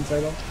Gyakuten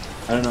Saiban?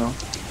 I don't know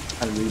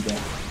how to read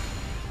that.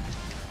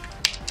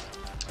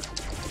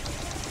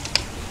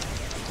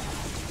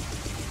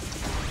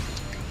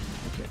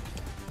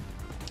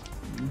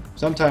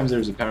 Sometimes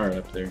there's a power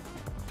up there.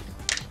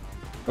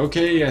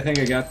 Okay, I think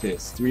I got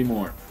this. 3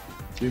 more.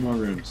 3 more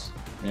rooms.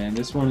 And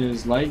this one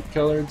is light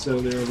colored,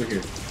 so they're over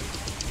here.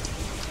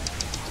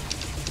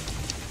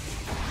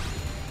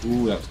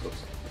 Ooh, that was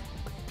close.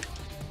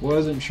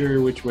 Wasn't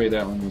sure which way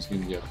that one was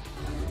going to go.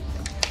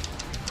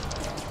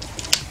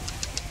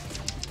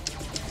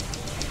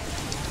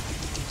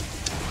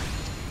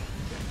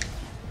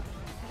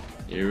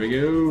 Here we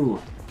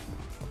go.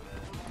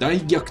 大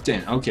逆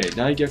転. Okay,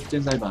 大逆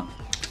転裁判.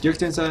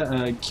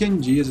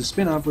 Kenji is a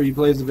spin-off where he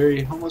plays a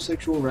very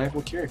homosexual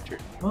rival character.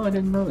 Oh, I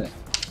didn't know that.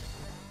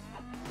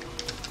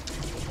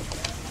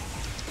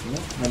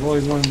 Well, I've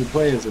always wanted to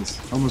play as this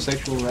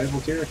homosexual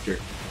rival character.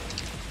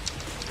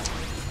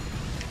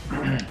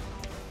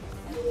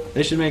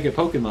 They should make a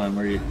Pokemon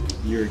where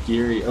you're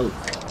Gary Oak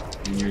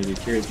and you're the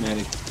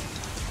charismatic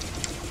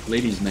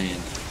ladies man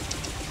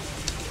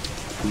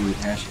who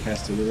Ash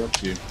has to live up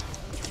to.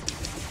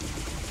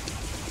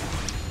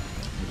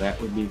 That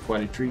would be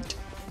quite a treat.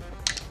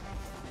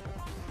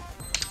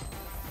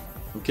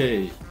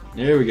 Okay,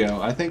 there we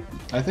go. I think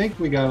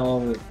we got all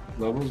the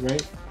levels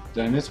right.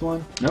 Did I miss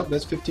one? Nope,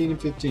 that's 15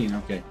 and 15.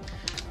 Okay,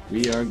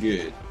 we are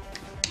good.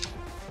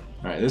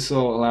 Alright, this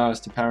will allow us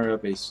to power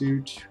up a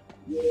suit.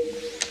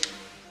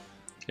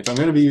 If I'm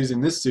going to be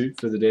using this suit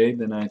for the day,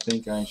 then I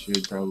think I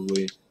should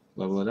probably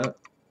level it up.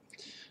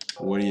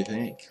 What do you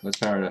think? Let's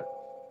power it up.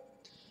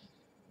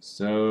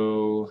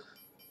 So,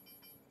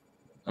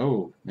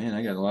 oh man,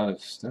 I got a lot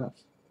of stuff.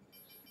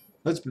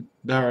 Let's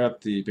power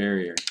up the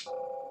barrier.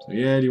 So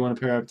yeah, do you want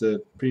to power up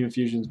the Prima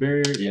Fusion's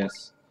barrier?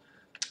 Yes.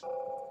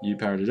 You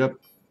powered it up.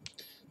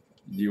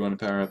 Do you want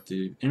to power up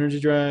the energy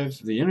drive?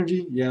 The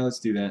energy? Yeah, let's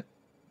do that.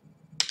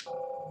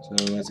 So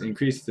let's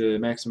increase the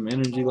maximum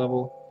energy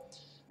level.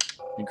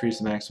 Increase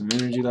the maximum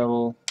energy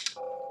level.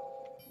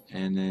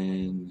 And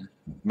then,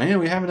 man,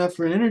 we have enough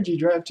for an energy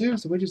drive too,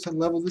 so we just have to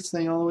level this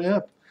thing all the way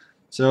up.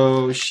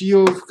 So, 使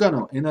用不可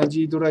のエナ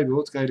ジードライブ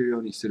を使えるよ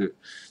うにする.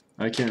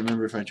 I can't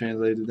remember if I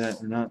translated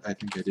that or not. I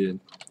think I did.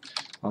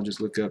 I'll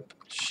just look up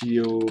使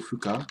用不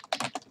可.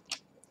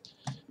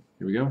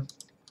 Here we go.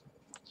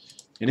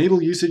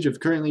 Enable usage of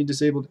currently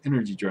disabled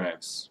energy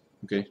drives.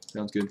 Okay,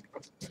 sounds good.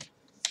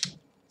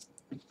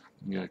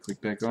 You gotta click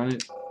back on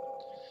it.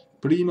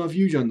 Prima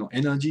Fusion の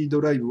エナジー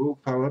ドライブを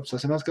パワーアップさ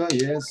せますか?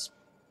 Yes.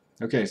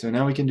 Okay, so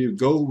now we can do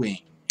Go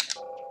Wing.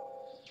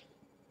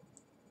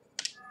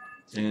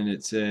 And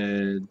it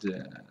said,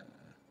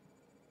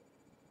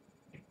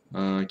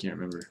 I can't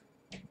remember.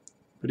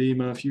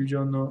 Prima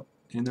Fusion no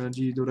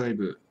Energy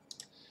Drive.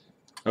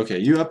 Okay,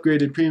 you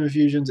upgraded Prima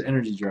Fusion's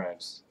energy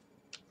drives.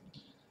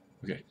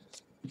 Okay,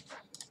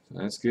 so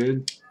that's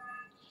good.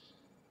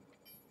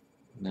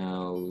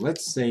 Now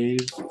let's save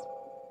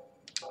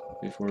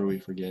before we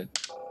forget.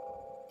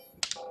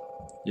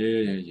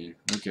 Yeah.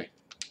 Okay.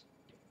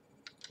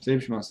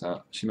 Save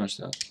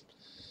shimashita.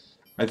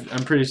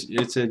 I'm pretty.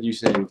 It said you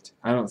saved.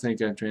 I don't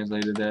think I've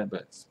translated that,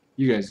 but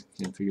you guys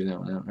can figure that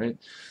one out, right?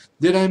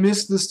 Did I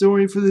miss the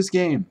story for this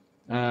game?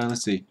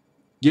 Let's see.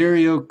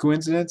 Gary Oak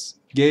coincidence?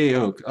 Gay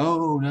Oak.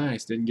 Oh,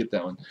 nice. Didn't get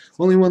that one.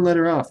 Only one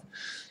letter off.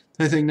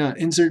 I think not.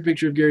 Insert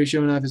picture of Gary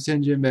showing off his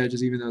 10 gem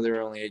badges, even though there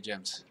are only 8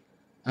 gems.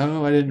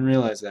 Oh, I didn't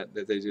realize that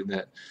they did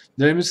that.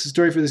 Did I miss the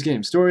story for this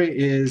game? Story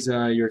is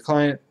your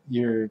client.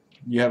 You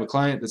have a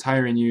client that's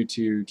hiring you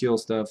to kill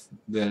stuff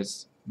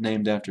that's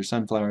named after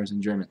sunflowers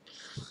in German.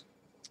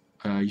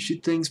 You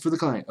shoot things for the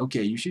client.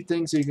 Okay, you shoot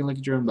things so you can look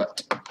at your own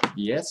butt.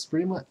 Yes,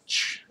 pretty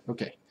much.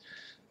 Okay,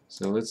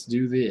 so let's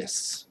do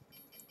this.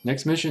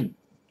 Next mission.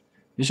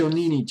 Mission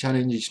 2 にチャ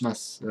レンジしま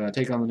す。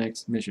Take on the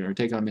next mission, or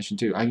take on mission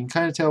 2. I can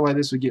kind of tell why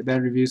this would get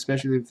bad reviews,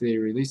 especially if they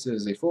release it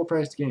as a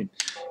full-priced game.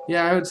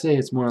 Yeah, I would say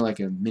it's more like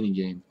a mini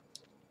game,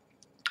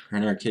 or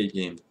an arcade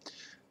game.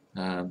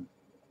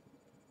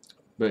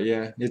 But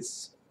yeah,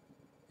 it's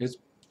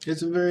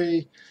a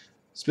very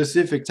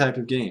specific type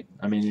of game.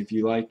 I mean, if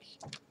you like,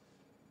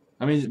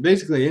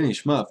 basically any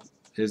shmup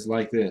is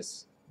like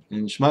this.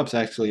 And shmups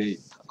actually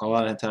a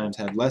lot of times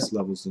have less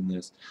levels than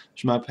this.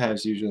 Shmup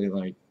has usually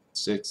like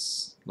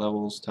 6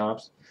 levels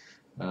tops.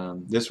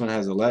 This one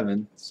has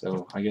 11,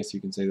 so I guess you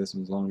can say this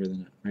one's longer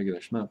than a regular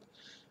shmup.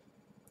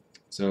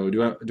 So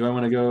do I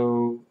want to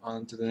go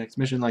on to the next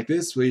mission like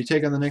this? Will you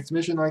take on the next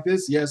mission like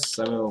this? Yes,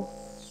 I will.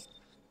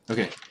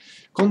 Okay.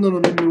 今度の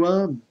任務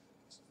は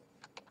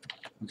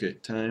Okay,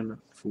 time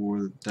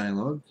for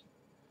dialogue.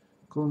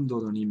 今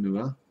度の任務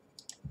は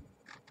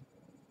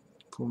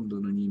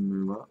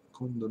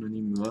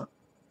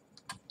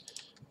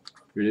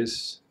Here it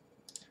is.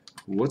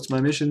 What's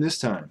my mission this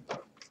time?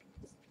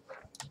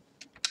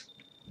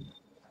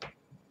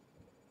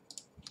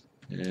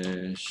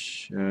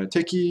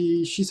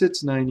 敵施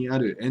設内にあ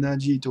るエナ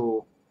ジー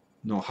塔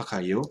の破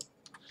壊を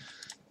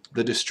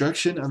The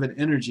destruction of an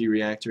energy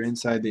reactor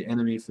inside the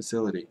enemy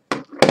facility.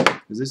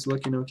 Is this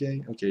looking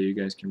okay? Okay, you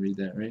guys can read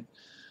that, right?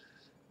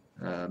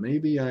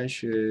 Maybe I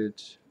should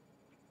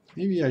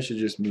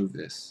just move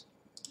this.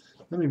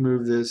 Let me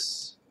move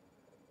this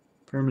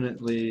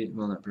permanently,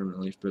 well, not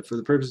permanently, but for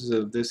the purposes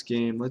of this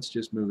game, let's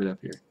just move it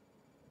up here.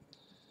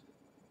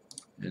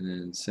 and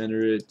then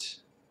center it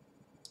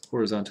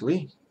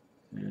horizontally,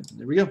 and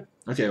there we go.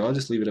 Okay, well, I'll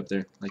just leave it up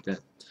there like that.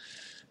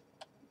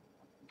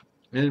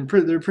 And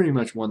they're pretty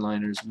much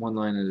one-liners, one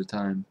line at a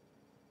time.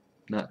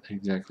 Not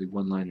exactly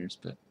one-liners,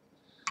 but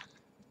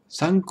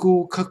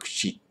Sankou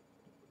Kakushi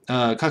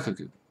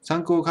Kakaku.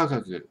 Sankou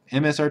Kakaku.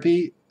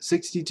 MSRP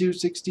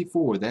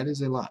 $62.64. That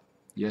is a lot.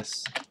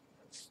 Yes.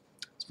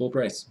 It's full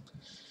price.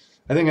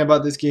 I think I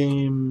bought this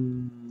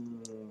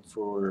game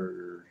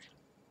for,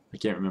 I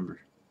can't remember.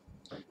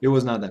 It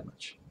was not that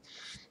much.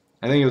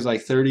 I think it was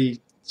like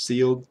 30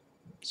 sealed.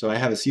 So I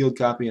have a sealed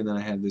copy, and then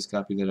I had this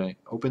copy that I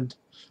opened,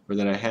 or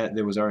that I had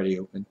that was already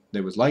open.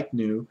 That was like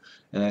new,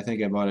 and I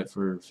think I bought it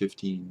for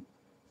 15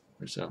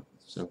 or so.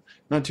 So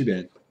not too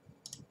bad.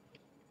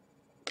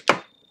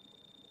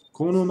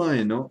 この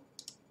前の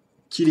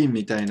キリン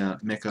みたいな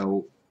メカ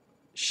を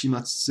始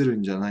末する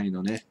んじゃない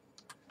のね。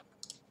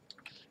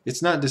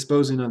It's not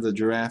disposing of the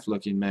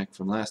giraffe-looking mech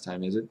from last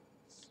time, is it?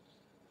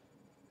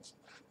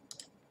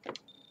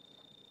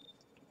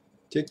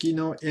 敵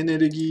のエネ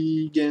ル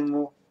ギー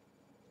源を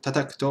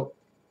叩くと、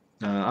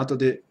後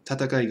で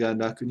戦いが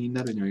楽に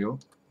なるのよ。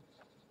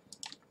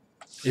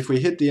If we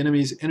hit the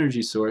enemy's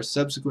energy source,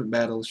 subsequent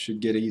battles should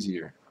get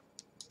easier.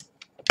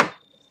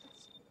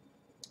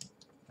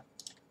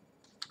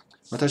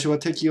 私は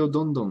敵を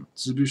どんどん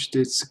潰し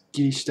てスッ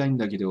キリしたいん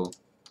だけど。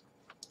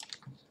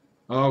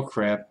Oh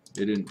crap,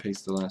 it didn't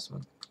paste the last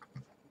one.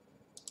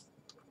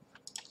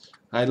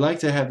 I'd like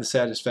to have the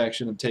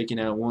satisfaction of taking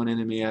out one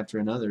enemy after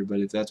another, but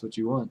if that's what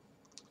you want.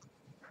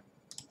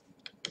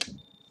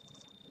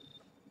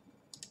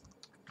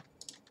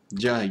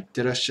 Jai,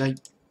 terashai.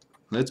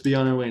 Let's be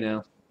on our way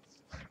now.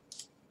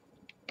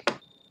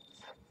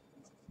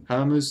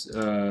 Hamus,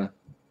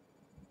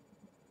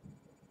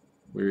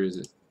 where is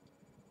it?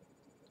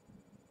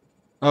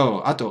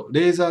 Oh, あと、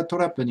レーザート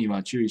ラップに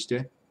は注意し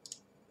て。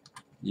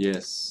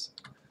Yes.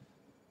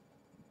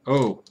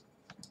 Oh,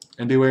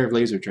 and beware of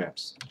laser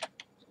traps.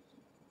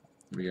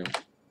 There we go.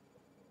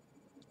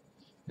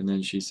 And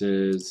then she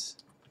says,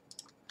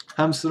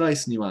 ハムスライ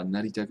スには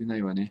なりたくな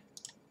いわね。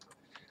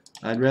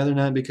I'd rather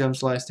not become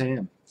sliced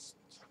ham.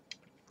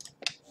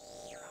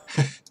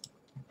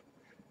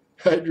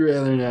 I'd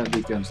rather not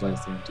become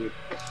sliced ham too.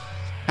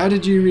 How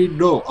did you read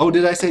ro? Oh,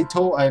 did I say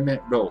to? I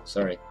meant ro.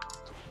 Sorry.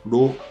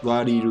 Ro,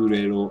 wari, ru,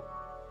 re, ro.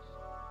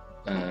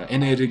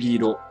 Energy,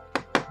 ro.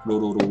 Ro,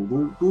 ro, ro,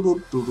 ro,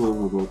 ro, ro,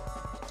 ro, ro.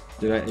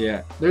 Did I?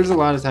 Yeah. There's a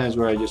lot of times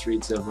where I just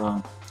read stuff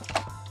wrong.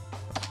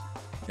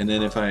 And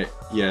then if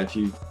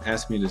you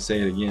ask me to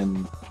say it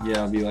again,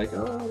 yeah, I'll be like,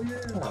 oh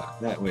yeah,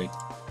 that way.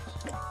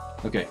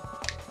 Okay.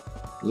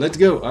 Let's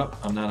go. Oh,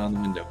 I'm not on the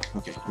window.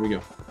 Okay, here we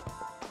go.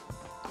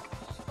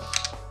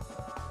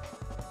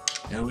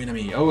 No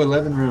enemy. Oh,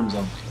 11 rooms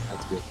only.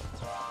 That's good.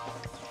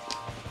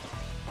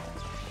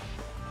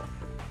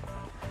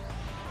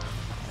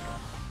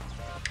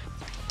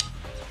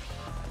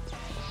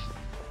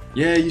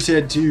 Yeah, you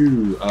said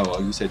two.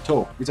 Oh, you said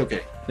to. It's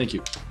okay. Thank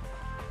you.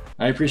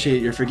 I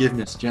appreciate your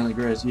forgiveness, gently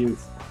grows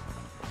youth.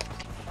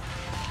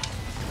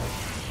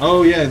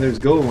 Oh yeah, there's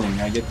Gullwing.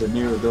 I get the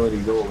new ability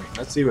Gullwing.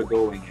 Let's see what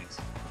Gullwing is.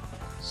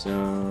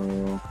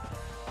 So,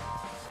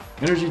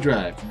 energy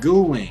drive,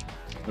 Gullwing.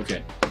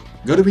 Okay,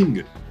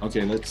 Gullwing.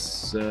 Okay,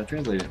 let's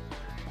translate it.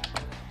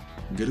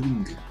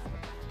 Gullwing.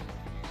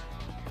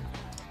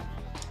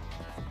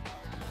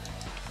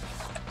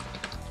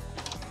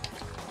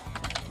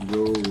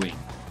 Gullwing.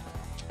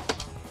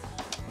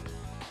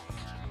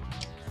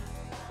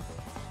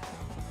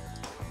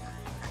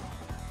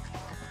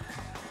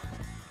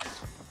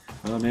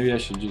 Maybe I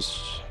should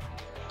just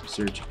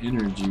search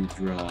energy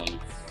drive.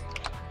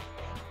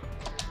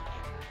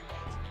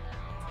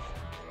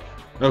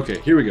 Okay,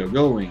 here we go.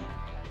 Gullwing.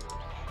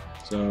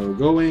 So,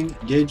 Gullwing,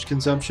 gauge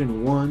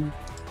consumption 1.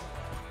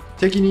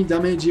 敵にダ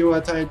メージを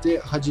与えて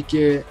弾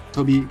け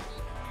飛び。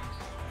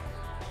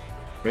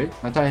Right?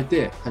 与え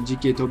て弾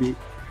け飛び。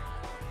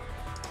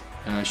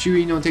周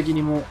囲の敵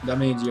にもダ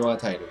メージを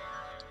与える。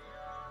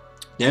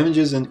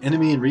Damages an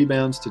enemy and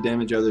rebounds to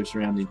damage other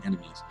surrounding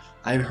enemies.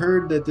 I've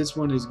heard that this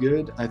one is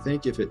good. I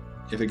think if it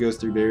goes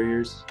through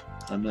barriers.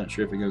 I'm not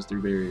sure if it goes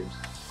through barriers.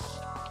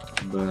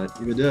 But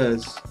if it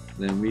does,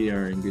 then we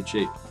are in good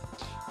shape.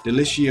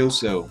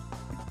 Delicioso.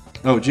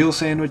 Oh, Jill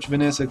Sandwich,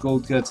 Vanessa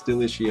Cold Cuts,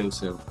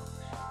 Delicioso.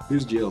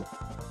 Who's Jill?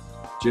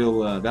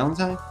 Jill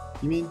Valentine?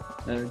 You mean?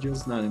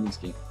 Jill's not in this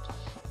game.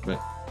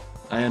 But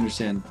I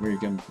understand where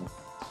you're coming from.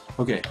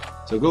 Okay,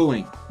 so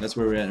Gullwing. That's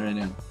where we're at right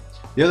now.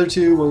 The other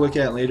two we'll look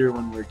at later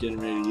when we're getting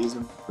ready to use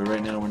them, but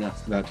right now we're not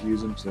about to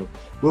use them, so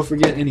we'll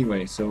forget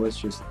anyway, so let's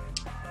just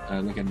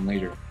look at them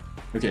later.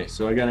 Okay,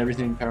 so I got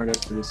everything powered up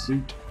for this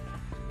suit.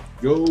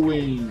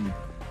 Gullwing!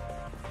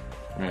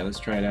 Alright, let's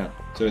try it out.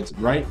 So it's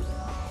right,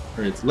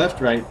 or it's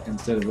left-right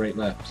instead of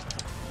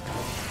right-left.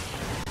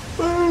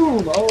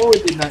 Boom! Oh,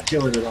 it did not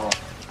kill it at all.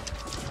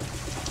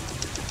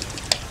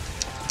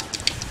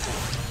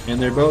 And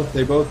they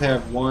both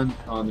have 1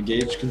 on the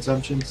gauge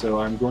consumption, so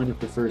I'm going to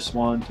prefer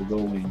Swan to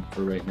Gullwing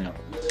for right now.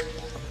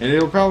 And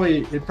it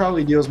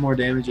probably deals more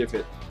damage if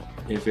it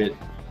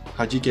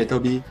Hajike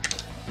Tobi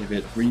if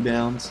it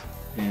rebounds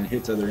and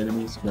hits other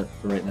enemies, but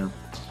for right now.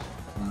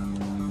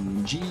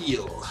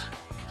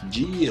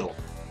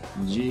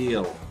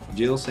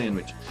 Jill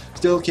sandwich.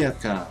 Still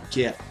Capcom.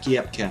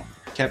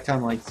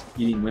 Capcom likes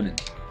eating women.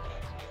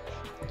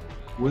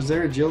 Was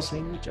there a Jill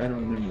sandwich? I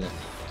don't remember that.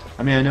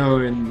 I mean, I know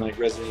in like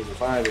Resident Evil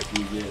 5, if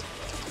you get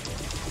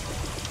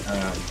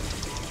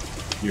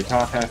your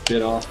top half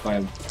bit off by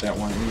that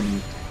one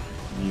enemy,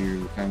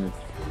 you kind of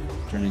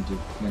turn into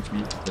much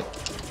meat. But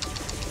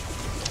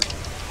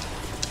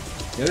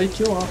yeah, they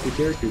kill off the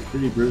characters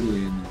pretty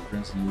brutally in the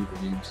Resident Evil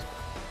games.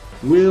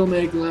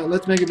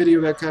 Let's make a video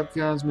about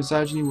Capcom's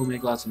misogyny. We'll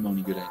make lots of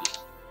money. Good idea.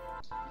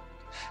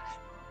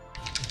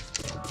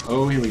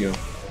 Oh, here we go.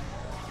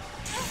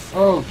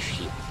 Oh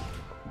shit!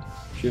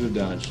 Should have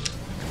dodged.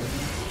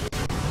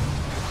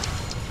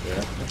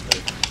 Yeah, that's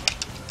right.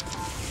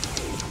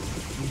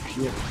 Oh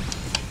shit!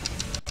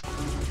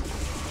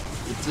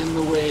 It's in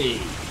the way.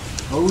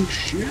 Oh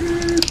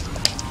shit!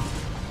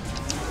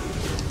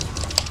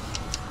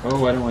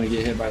 Oh, I don't want to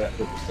get hit by that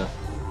purple stuff.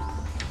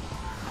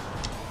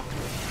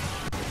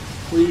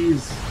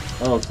 Please.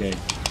 Oh, okay.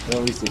 Well,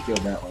 at least they killed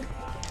that one.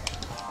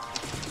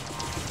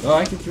 Well,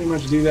 I can pretty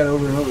much do that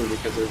over and over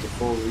because there's a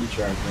full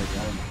recharge right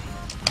behind me.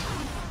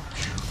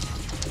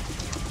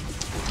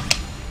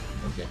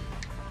 Okay.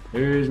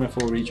 There's my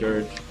full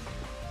recharge.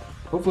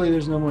 Hopefully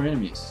there's no more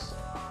enemies.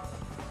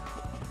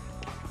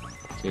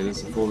 Okay, this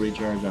is a full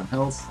recharge on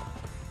health.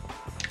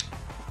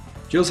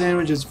 Jill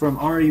sandwich is from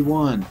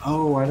RE1.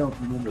 Oh, I don't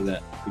remember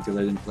that because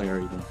I didn't play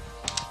RE1.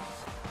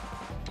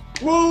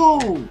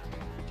 Whoa!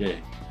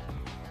 Okay.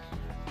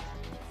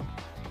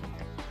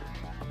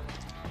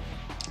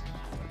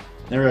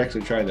 Never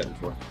actually tried that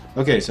before.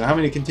 Okay, so how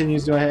many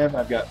continues do I have?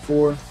 I've got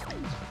 4.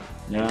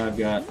 Now I've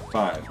got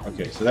 5.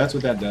 Okay, so that's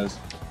what that does.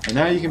 And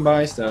now you can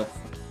buy stuff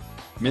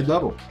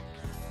mid-level.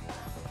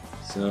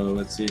 So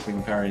let's see if we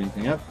can power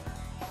anything up.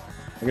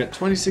 I've got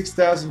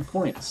 26,000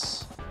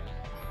 points.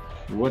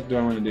 What do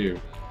I want to do?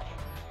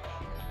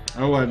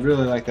 Oh, I'd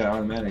really like that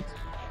automatic,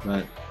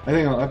 but I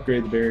think I'll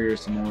upgrade the barrier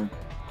some more.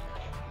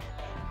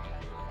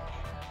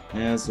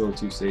 Yeah, it's a little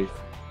too safe.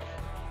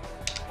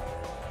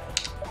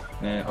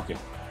 Okay.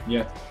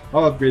 Yeah,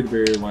 I'll upgrade the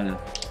barrier, why not?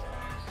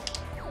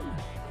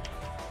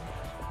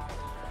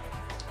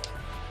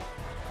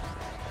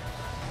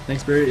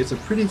 Thanks, Barry. It's a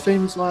pretty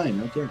famous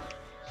line, okay.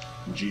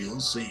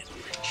 Jill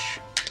sandwich.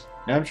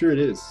 Yeah, I'm sure it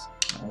is.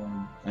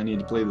 I need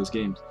to play those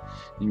games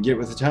and get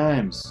with the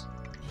times.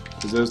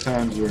 Because those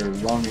times were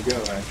long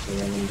ago,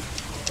 actually.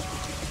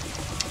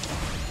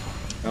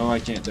 Oh, I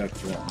can't duck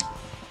for that one.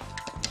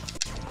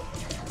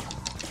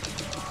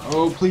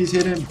 Oh, please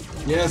hit him.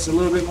 Yes, a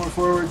little bit more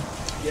forward.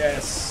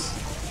 Yes.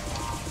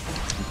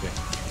 Okay.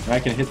 I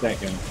can hit that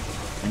guy.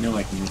 I know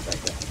I can hit that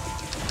guy.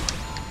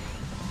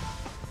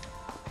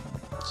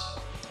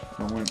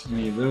 Don't want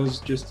any of those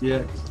just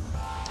yet.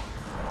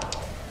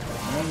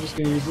 I'm just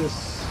going to use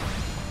this.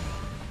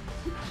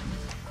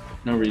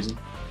 No reason.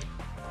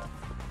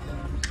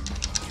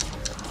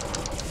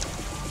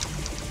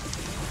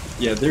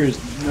 Yeah, there is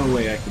no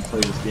way I can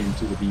play this game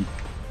to the beat.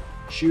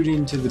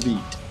 Shooting to the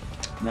beat.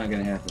 Not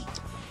going to happen.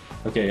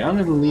 Okay, I'm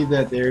going to leave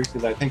that there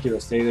because I think it'll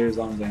stay there as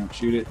long as I don't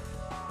shoot it.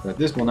 But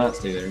this will not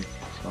stay there,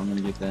 so I'm going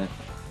to get that.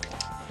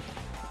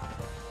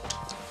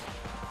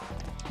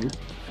 Oop.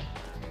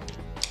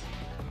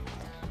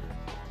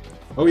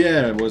 Oh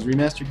yeah, was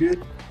remaster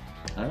good?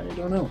 I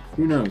don't know.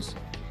 Who knows?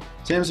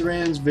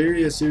 Samsaran's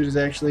Varia suit is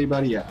actually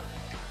Barrier.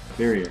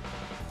 Barrier.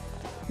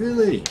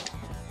 Really?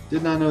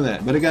 Did not know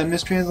that. But it got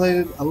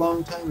mistranslated a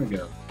long time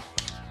ago.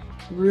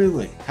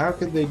 Really? How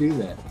could they do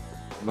that?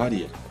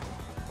 Barrier.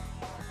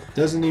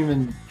 Doesn't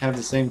even have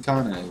the same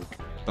kana as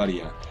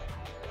Barrier.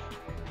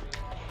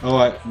 Oh,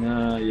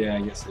 yeah,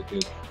 I guess they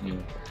could, you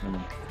know, kind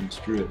of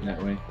construe it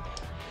that way.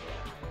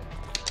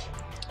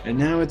 And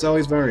now it's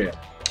always Varia.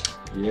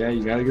 Yeah,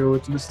 you gotta go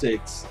with the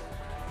mistakes,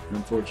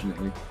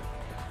 unfortunately.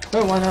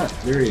 But why not?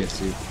 Varia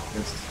suit.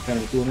 That's kind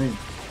of a cool name.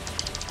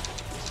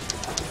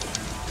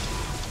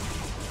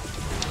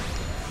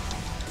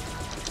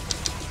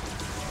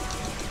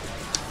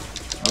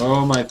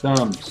 Oh, my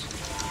thumbs.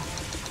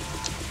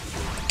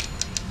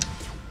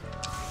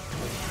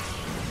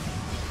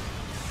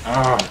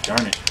 Ah, oh,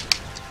 darn it.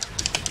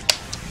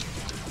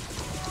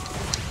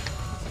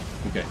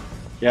 Okay.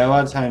 Yeah, a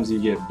lot of times you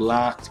get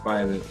blocked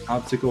by the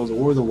obstacles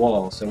or the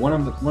wall. So one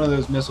of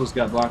those missiles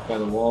got blocked by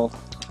the wall,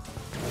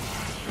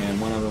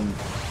 and one of them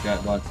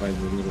got blocked by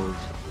the little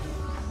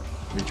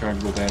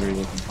rechargeable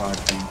battery-looking pod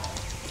thing.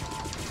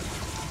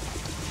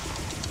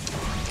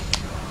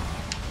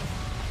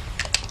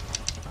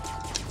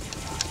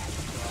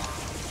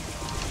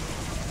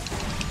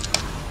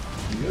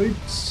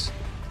 Yikes!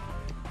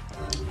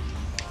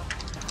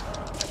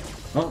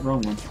 Oh,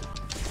 wrong one.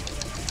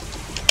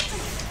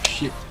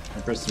 Shit. I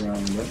pressed the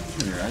wrong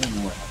button, or I don't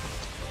know what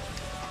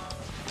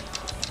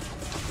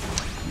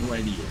happened. No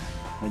idea.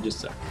 I just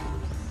suck.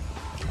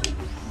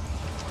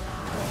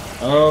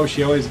 Oh,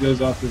 she always goes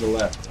off to the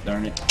left.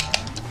 Darn it.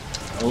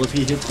 Oh, if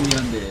he hits me,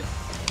 I'm dead.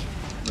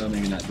 Well,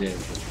 maybe not dead,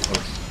 but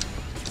close.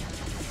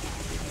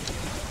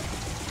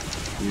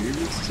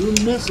 Here's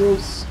some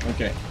missiles.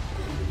 Okay.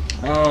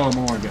 Oh,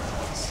 more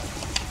guns.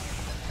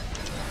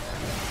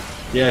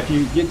 Yeah, if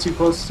you get too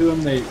close to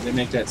them, they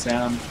make that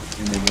sound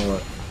and they blow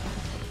up.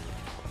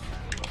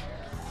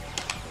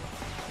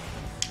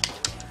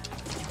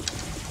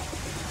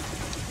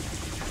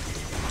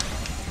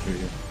 There we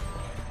go.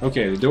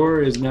 Okay, the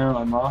door is now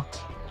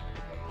unlocked.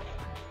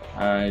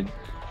 I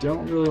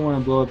don't really want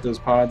to blow up those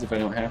pods if I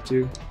don't have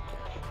to.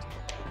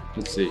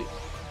 Let's see.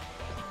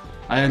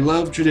 I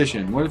love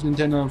tradition. What if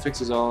Nintendo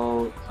fixes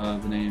all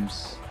of the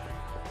names,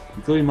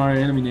 including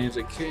Mario enemy names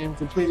that came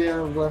completely out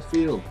of left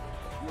field?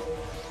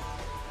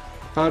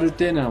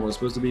 Palutena was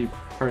supposed to be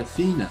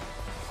Parthena.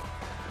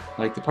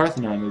 Like the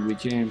Parthenon, it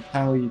became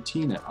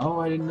Palutena. Oh,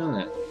 I didn't know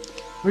that.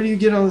 Where do you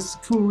get all this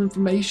cool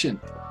information?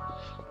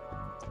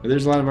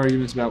 There's a lot of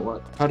arguments about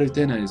what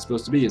Palutena is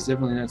supposed to be. It's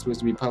definitely not supposed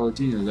to be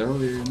Palutena, though.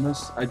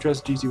 I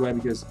trust GCY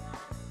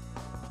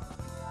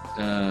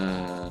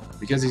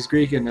because he's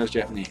Greek and knows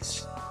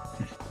Japanese.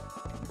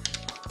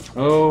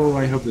 Oh,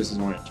 I hope this is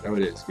orange. Oh,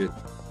 it is. Good.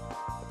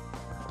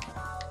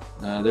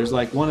 There's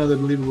like one other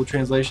believable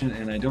translation,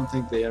 and I don't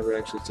think they ever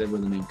actually said where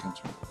the name comes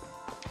from.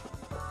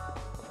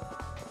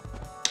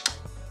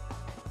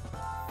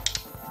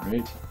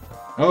 Right.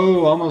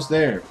 Oh, almost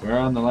there. We're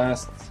on the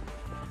last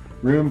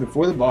room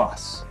before the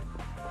boss.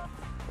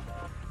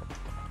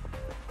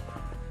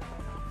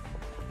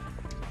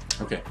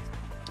 Okay.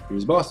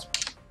 Here's the boss.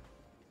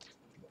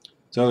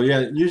 So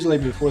yeah, usually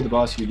before the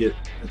boss you get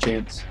a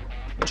chance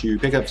to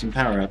pick up some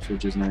power-ups,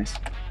 which is nice.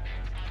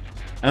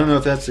 I don't know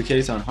if that's the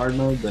case on hard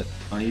mode, but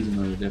on easy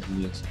mode it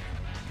definitely is.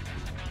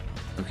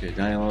 Okay,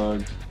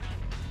 dialogue.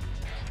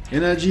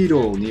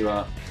 Enajiro ni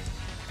wa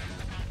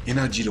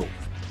Enajiro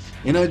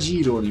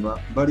ni wa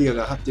barrier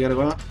ga hatte aru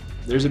wa.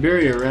 There's a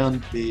barrier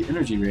around the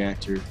energy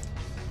reactor.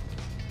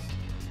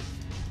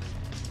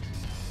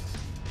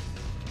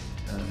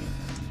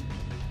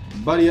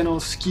 Barrier no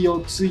suki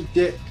o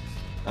tsuite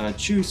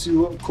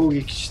chusu o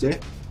kougeki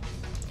shite.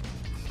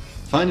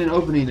 Find an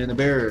opening in the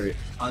barrier.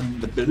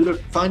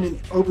 Find an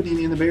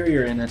opening in the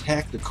barrier and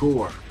attack the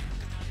core.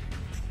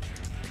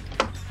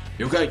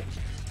 Yokai.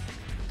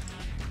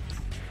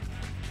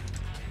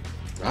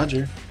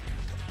 Roger.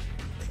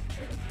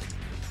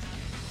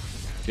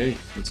 Okay,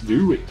 let's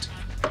do it.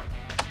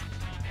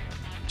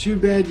 Too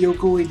bad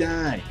Yokoi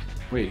died.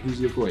 Wait,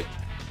 who's Yokoi?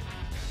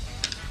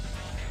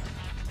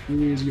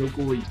 Who is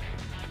Yokoi?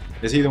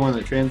 Is he the one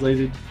that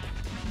translated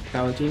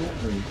Palutena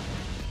or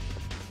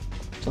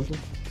something?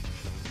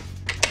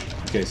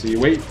 Okay, so you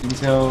wait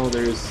until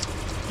there's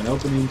an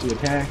opening to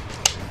attack.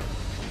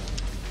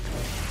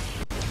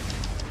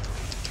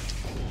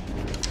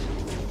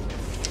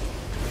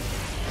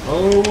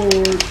 Oh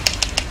Lord!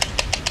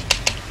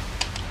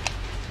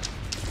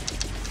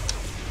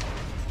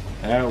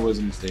 That was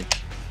a mistake.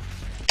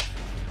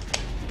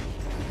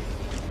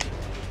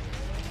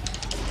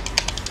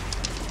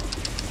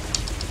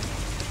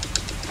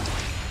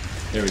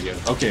 There we go.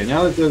 Okay,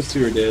 now that those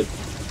two are dead,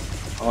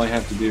 all I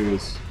have to do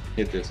is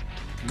hit this.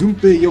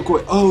 Gunpei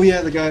Yokoi. Oh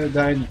yeah, the guy that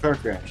died in the car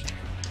crash.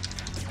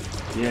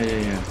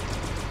 Yeah.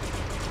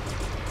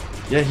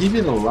 Yeah, he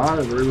did a lot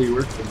of early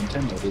work for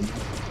Nintendo, didn't he?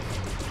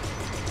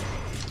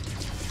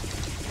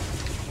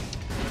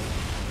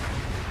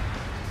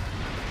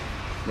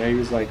 Yeah, he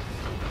was like,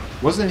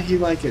 wasn't he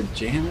like a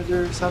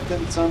janitor or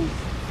something? Some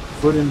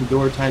foot in the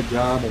door type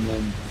job, and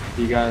then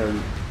he got a,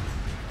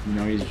 you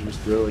know, he's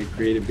just a really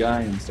creative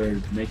guy and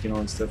started making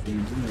all this stuff for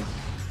Nintendo.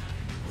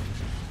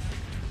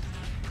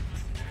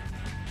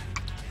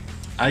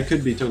 I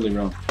could be totally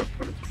wrong,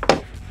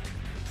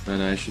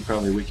 but I should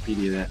probably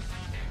Wikipedia that.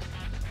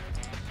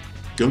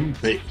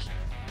 Gunpei.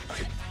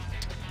 Okay.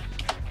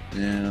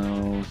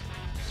 Now,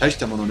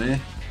 taishita mono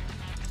ne.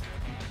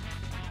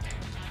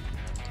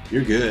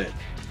 You're good.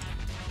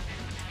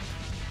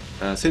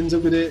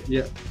 Senzoku de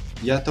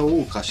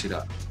yatou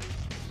kashira.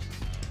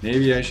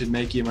 Maybe I should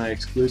make you my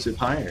exclusive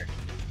hire.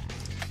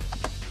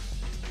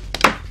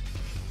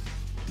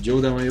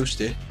 Joudan wa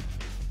yoshite.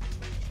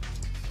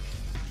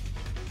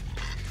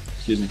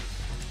 Excuse me.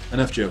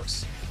 Enough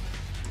jokes.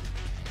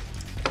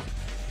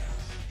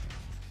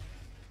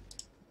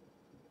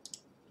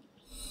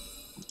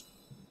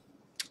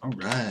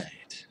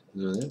 Alright.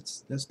 So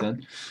that's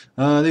done.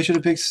 They should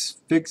have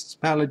fixed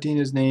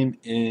Palutena's name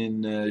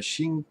in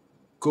Shinko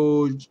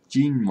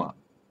Jinwa.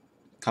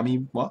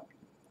 Kami wa?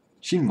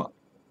 Shinwa.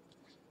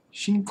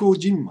 Shinko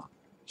Jinwa.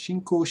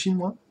 Shinko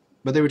Shinwa?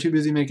 But they were too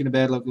busy making a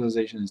bad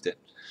localization instead.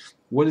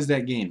 What is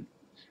that game?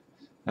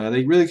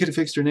 They really could have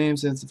fixed her name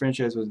since the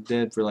franchise was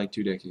dead for like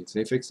 2 decades.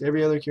 They fixed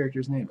every other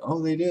character's name.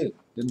 Oh, they did.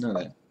 Didn't know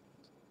that.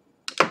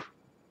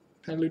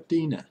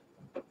 Palutena.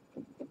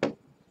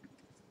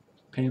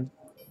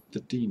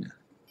 Palutena.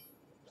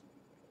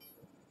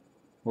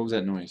 What was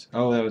that noise?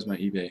 Oh, that was my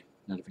eBay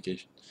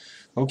notification.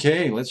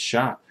 Okay, let's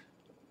shop.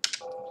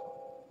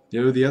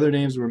 The other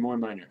names were more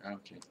minor.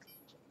 Okay.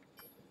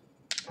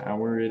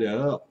 Power it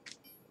up.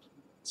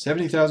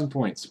 70,000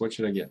 points. What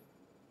should I get?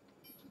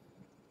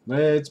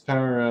 Let's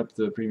power up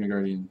the Prima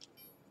Guardian.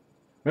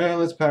 Well,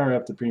 let's power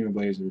up the Prima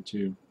Blazer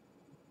too.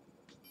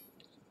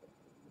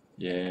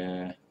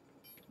 Yeah.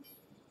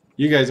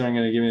 You guys aren't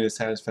going to give me the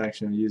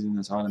satisfaction of using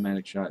this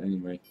automatic shot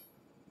anyway,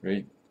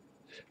 right?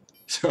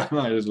 So I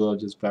might as well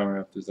just power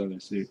up this other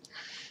suit.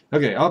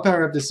 Okay, I'll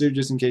power up this suit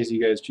just in case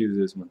you guys choose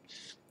this one.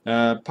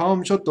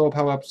 Palm shot を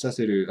パワーアップさ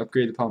せる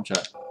upgrade the palm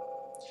shot.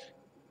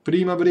 プ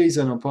リマブレイ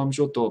ザーの palm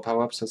shot をパ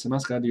ワーアップさせま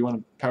すか? Do you want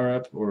to power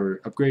up or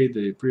upgrade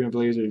the Prima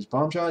Blazer's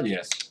palm shot?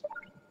 Yes.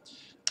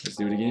 Let's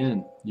do it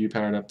again. You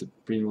powered up the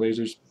Prima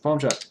Blazer's palm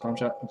shot. Palm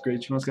shot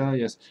upgrade しますか?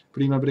 Yes.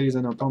 Prima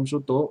Blazer の palm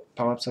shot を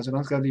パワーアップさせ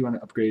ますか? Do you want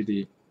to upgrade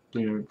the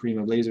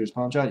Prima Blazer's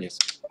palm shot? Yes.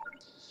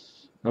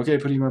 Okay,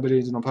 Prima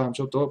Blazer の palm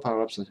shot をパワ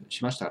ーアップ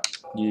しました.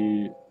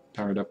 You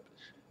powered up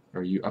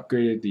or you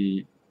upgraded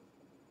the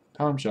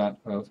palm shot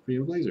of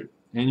Prima Blazer.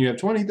 And you have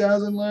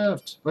 20,000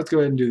 left. Let's go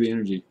ahead and do the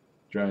energy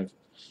drive.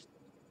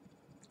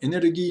 エネ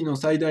ルギーの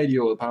最大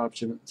量をパワーア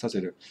ップさせ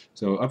る.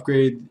 So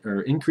upgrade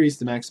or increase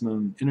the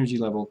maximum energy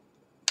level.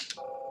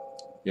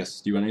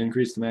 Yes, do you want to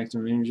increase the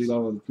maximum energy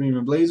level of the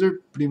Prima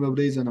Blazer? Prima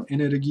Blazer のエ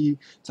ネルギー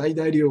最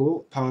大量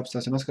をパワーアップ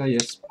させますか?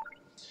 Yes.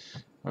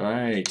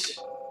 Alright.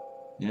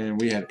 And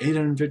we have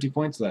 850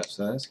 points left,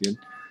 so that's good.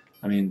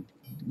 I mean,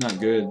 not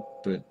good,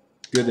 but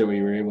good that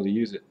we were able to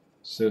use it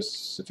so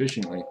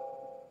sufficiently.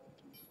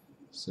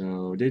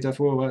 So, data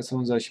 4は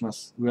存在しま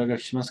す。上書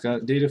きしますか?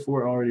 Data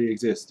 4 already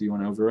exists. Do you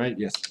want to overwrite?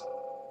 Yes.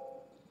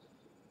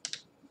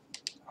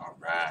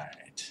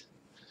 Alright.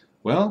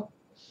 Well,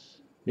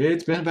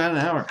 it's been about an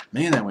hour.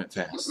 Man, that went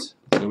fast.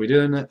 So we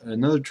did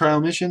another trial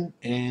mission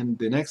and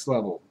the next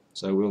level.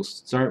 So we'll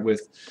start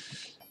with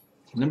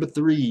number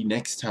 3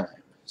 next time.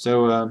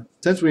 So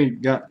since we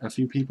got a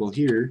few people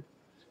here,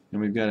 and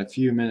we've got a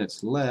few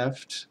minutes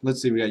left,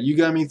 let's see, we got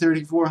Yugami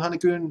 34,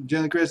 Hanakun,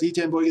 Jellycrest,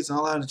 E10 Boy gets an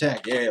all-out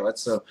attack. Yeah,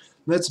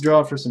 let's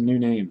draw for some new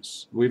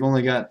names. We've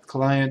only got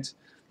Client,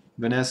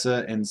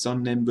 Vanessa, and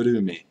Sonnen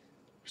Burume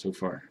so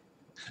far.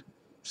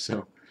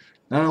 So,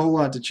 not a whole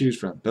lot to choose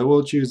from, but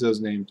we'll choose those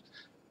names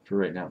for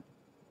right now.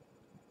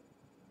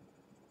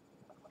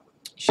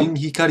 Shin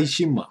Hikari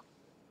Shima.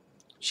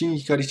 Shin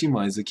Hikari Shima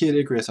is the Kid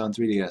Icarus on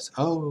 3DS.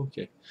 Oh,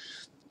 okay.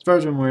 As far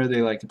as I'm aware,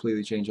 they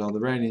completely changed all the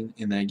writing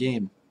in that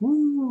game.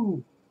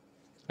 Woo!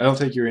 I don't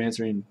think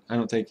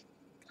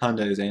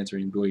Honda is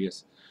answering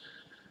Boygus.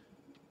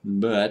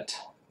 But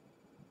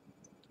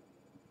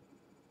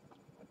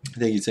I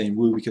think he's saying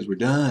woo because we're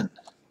done.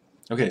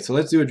 Okay, so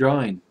let's do a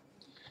drawing,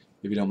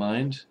 if you don't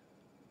mind.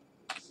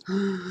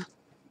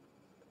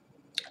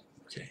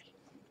 Okay.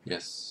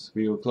 Yes,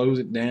 we will close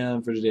it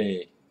down for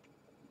today.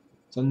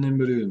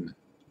 Sonnenblume.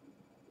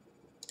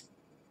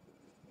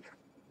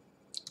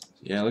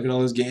 Yeah, look at all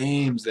those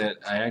games that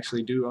I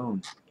actually do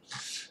own.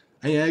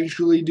 I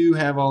actually do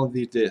have all of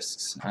these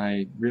discs.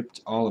 I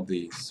ripped all of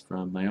these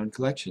from my own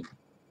collection.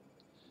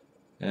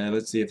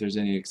 Let's see if there's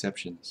any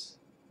exceptions.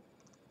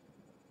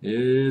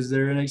 Is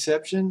there an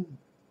exception?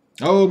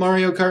 Oh,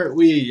 Mario Kart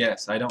Wii.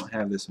 Yes, I don't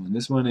have this one.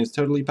 This one is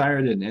totally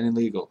pirated and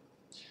illegal.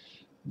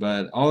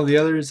 But all of the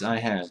others I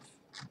have.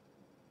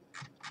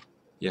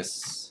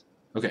 Yes.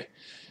 Okay.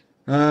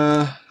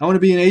 I want to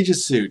be an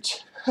Aegis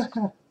suit.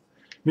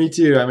 Me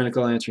too. I'm going to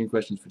call answering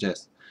questions for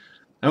tests.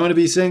 I want to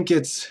be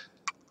Senkits.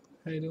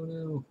 I don't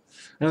know.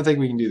 I don't think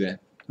we can do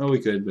that. Oh, we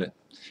could, but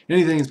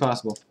anything is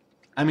possible.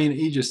 I mean,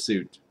 Aegis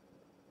suit.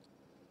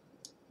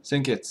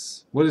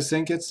 Senkits. What is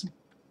Senkits?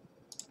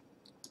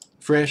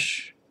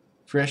 Fresh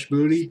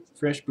booty?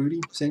 Fresh booty?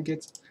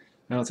 Senkits?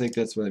 I don't think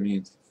that's what it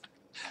means.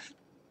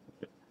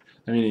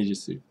 I mean,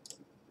 Aegis suit.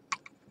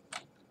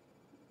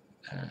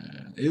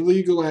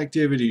 Illegal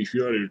activity.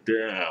 Shut it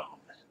down.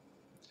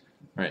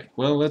 Alright,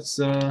 well, let's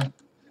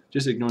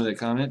just ignore that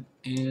comment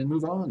and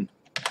move on.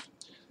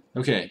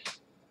 Okay.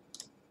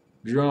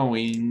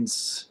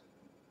 Drawings.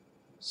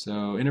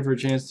 So, enter for a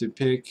chance to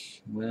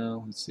pick,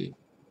 well, let's see.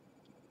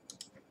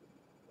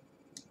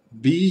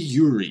 Be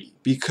Yuri.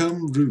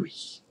 Become Rui.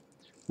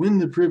 Win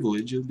the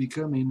privilege of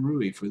becoming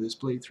Rui for this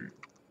playthrough.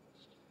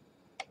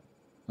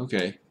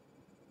 Okay.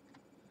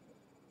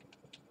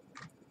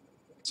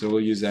 So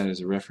we'll use that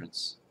as a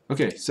reference.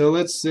 Okay, so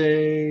let's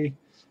say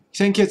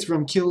Senkits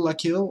from Kill la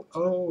Kill.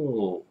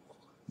 Oh,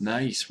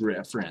 nice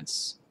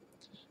reference.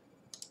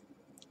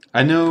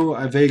 I know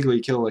I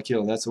vaguely Kill la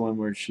Kill. That's the one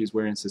where she's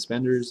wearing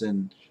suspenders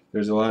and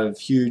there's a lot of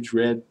huge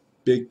red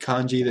big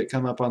kanji that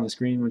come up on the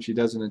screen when she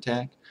does an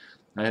attack.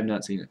 I have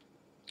not seen it.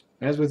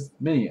 As with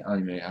many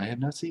anime, I have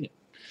not seen it.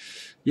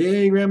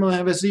 Yay, Grandma,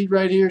 have a seat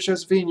right here,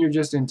 Josephine, you're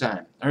just in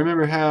time. I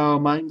remember how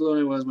mind-blown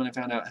it was when I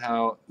found out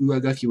how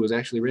Uagaki was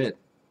actually red.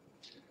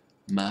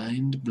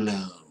 Mind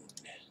blown.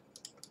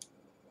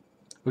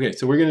 Okay,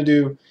 so we're going to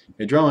do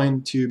a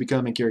drawing to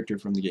become a character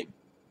from the game.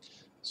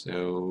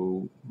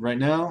 So, right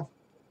now,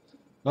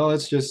 well,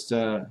 let's just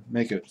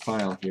make a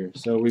file here.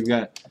 So we've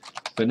got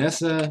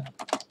Vanessa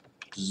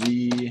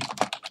Z.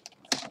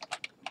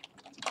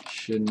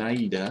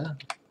 Schneider.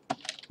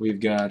 We've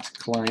got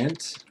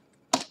client.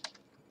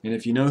 And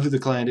if you know who the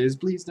client is,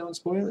 please don't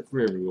spoil it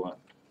for everyone.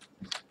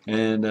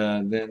 And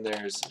then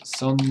there's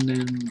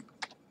Sonnenblume.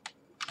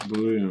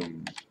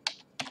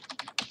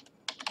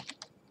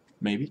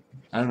 Maybe.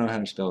 I don't know how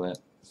to spell that.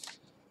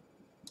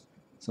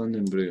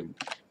 Sonnenblume.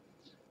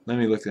 Let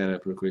me look that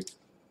up real quick.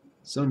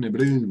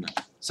 Sonnenblume.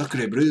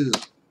 Sacre bleu.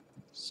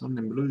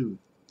 Sonnenblume.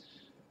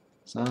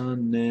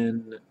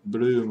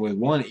 Sonnenblume with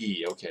one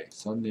E. Okay.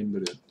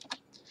 Sonnenblume.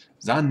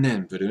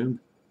 Sonnenblume.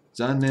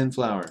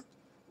 Sonnenflower.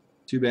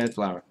 Too bad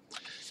flower.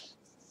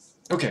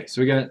 Okay,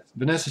 so we got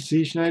Vanessa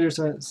C. Schneider's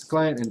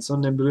client and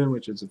Sonnenblume,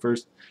 which is the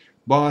first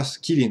boss,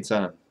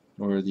 Kirin-san,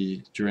 or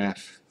the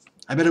giraffe.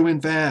 I better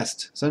win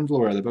fast.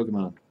 Sunflora, the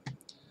Pokemon.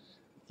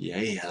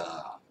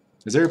 Yeah.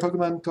 Is there a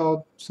Pokemon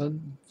called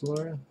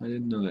Sunflora? I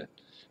didn't know that.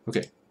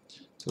 Okay,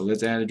 so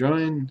let's add a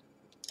drawing.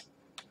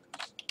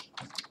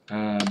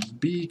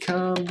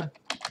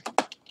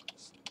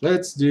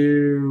 Let's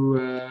do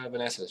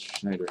Vanessa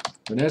Schneider.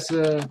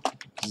 Vanessa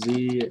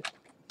Z.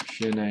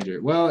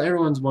 Schneider. Well,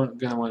 everyone's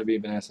gonna want to be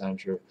Vanessa, I'm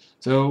sure.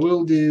 So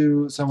we'll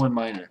do someone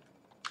minor.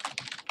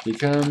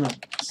 Become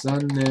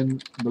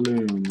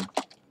Sonnenblume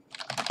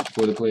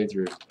for the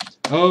playthrough.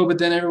 Oh, but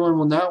then everyone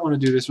will not want to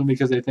do this one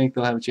because they think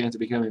they'll have a chance of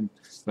becoming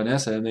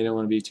Vanessa and they don't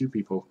want to be two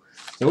people.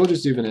 So we'll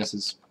just do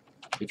Vanessa's.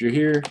 If you're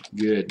here,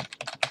 good.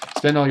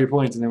 Spend all your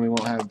points and then we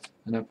won't have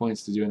enough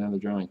points to do another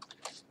drawing.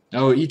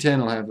 Oh,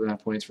 E10 will have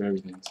enough points for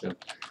everything, so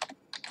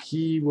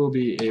he will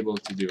be able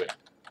to do it.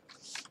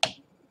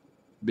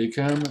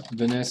 Become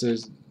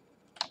Vanessa's.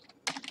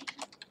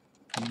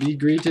 Be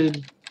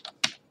greeted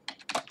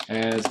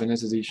as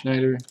Vanessa Z.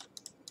 Schneider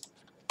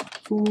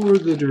for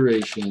the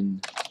duration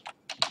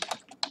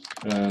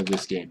of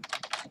this game.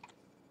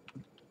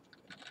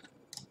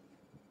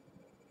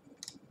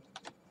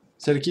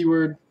 Set a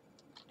keyword.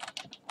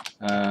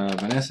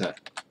 Vanessa.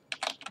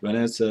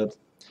 Vanessa.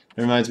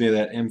 It reminds me of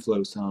that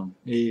M-Flow song.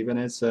 Hey,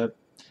 Vanessa.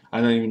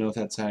 I don't even know if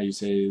that's how you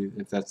say,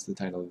 if that's the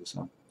title of the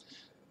song.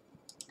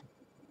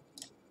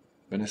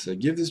 Vanessa,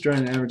 give this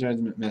drawing an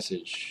advertisement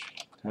message.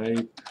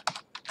 Type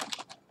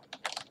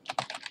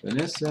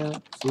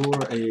Vanessa for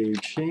a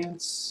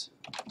chance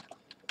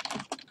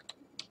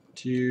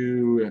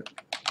to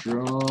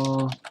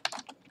draw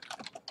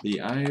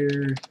the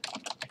ire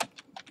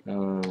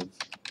of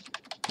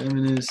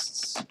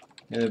feminists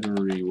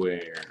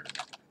everywhere.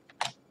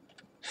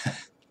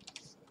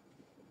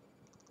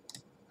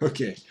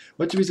 Okay,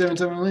 what should we say when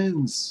someone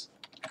wins?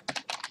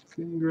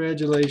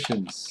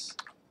 Congratulations.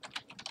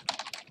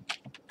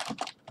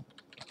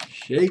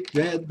 Shake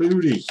that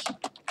booty.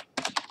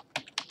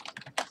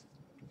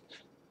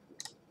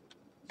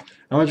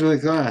 How much will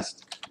it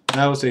cost?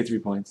 I will say 3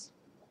 points.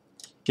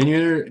 Can you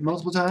enter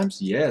multiple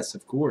times? Yes,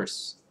 of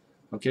course.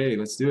 Okay,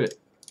 let's do it.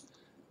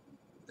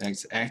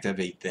 Let's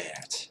activate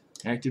that.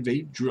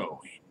 Activate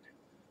drawing.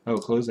 Oh,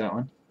 close that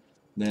one.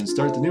 Then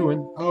start the new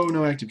one. Oh,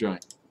 no active drawing.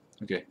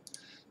 Okay,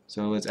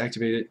 so let's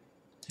activate it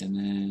and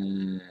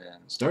then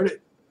start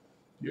it.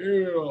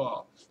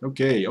 Yeah.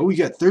 Okay. Oh, we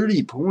got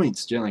 30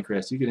 points,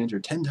 Jellycrest. You could enter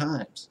 10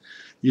 times.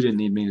 You didn't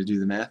need me to do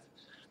the math.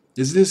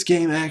 Is this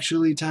game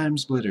actually Time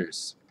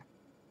Splitters?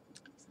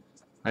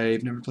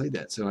 I've never played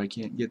that, so I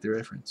can't get the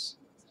reference.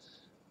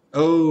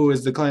 Oh,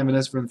 is the client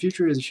Vanessa from the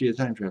future, or is she a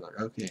time traveler?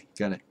 Okay,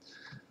 got it.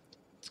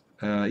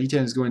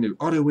 E10 is going to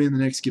auto-win the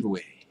next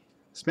giveaway.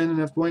 Spend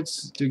enough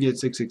points to get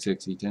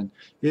 666, E10,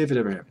 if it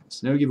ever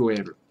happens. No giveaway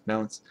ever.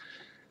 Balance.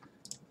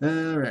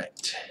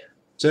 Alright.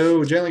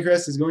 So,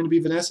 Jellycrest is going to be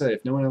Vanessa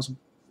if no one else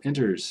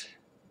enters.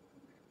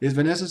 Is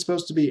Vanessa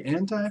supposed to be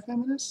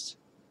anti-feminist?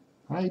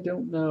 I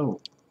don't know.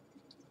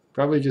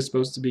 Probably just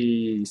supposed to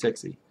be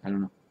sexy. I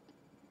don't know.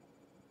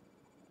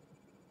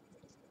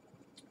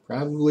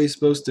 Probably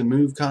supposed to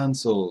move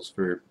consoles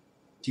for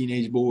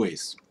teenage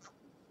boys.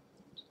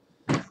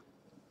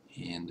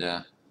 And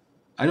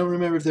I don't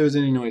remember if there was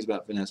any noise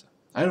about Vanessa.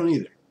 I don't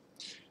either.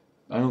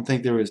 I don't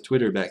think there was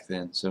Twitter back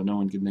then, so no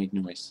one could make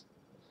noise.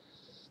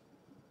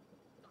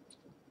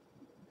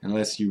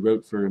 Unless you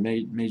wrote for a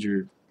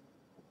major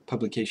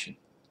publication.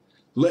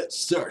 Let's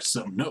start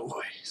some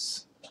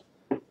noise.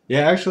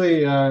 Yeah,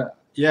 actually,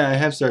 yeah, I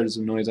have started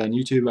some noise on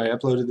YouTube. I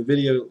uploaded the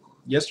video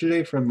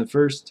yesterday from the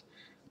first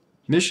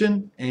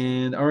mission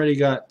and already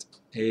got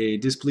a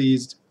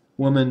displeased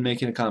woman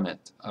making a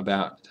comment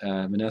about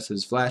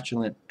Vanessa's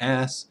flatulent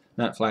ass,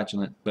 not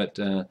flatulent, but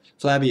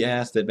flabby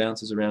ass that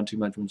bounces around too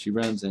much when she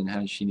runs and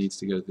how she needs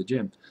to go to the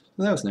gym.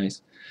 Well, that was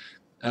nice.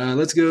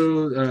 Let's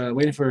go,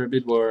 waiting for a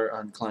bid war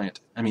on client.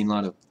 I mean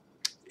Lotto.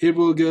 It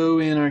will go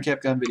in our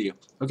Capcom video.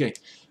 Okay,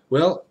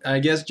 well, I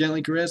guess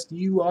Jellycrest,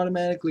 you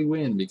automatically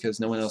win because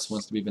no one else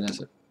wants to be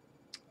Vanessa.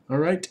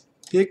 Alright,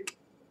 pick.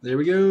 There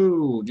we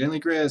go.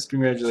 Jellycrest,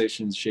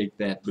 congratulations, shake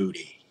that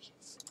booty.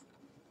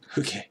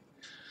 Okay.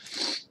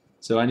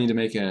 So I need to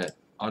make a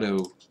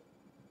auto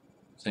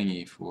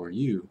thingy for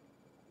you.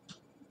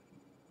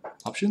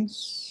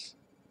 Options?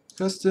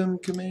 Custom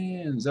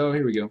commands. Oh,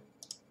 here we go.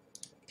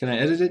 Can I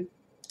edit it?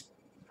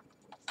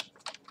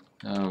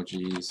 Oh,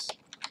 geez.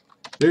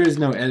 There is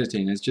no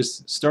editing. It's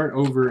just start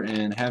over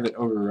and have it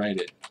overwrite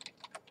it.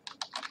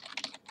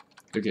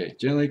 Okay,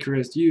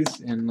 Jellycrest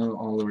Youth in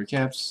all lower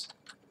caps.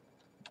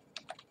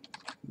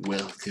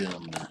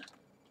 Welcome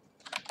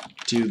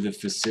to the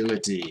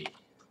facility.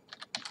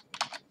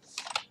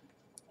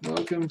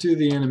 Welcome to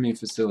the enemy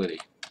facility.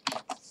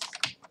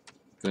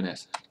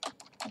 Vanessa.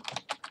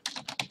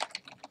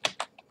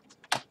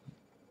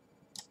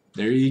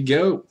 There you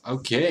go.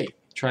 Okay,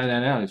 try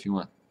that out if you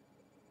want.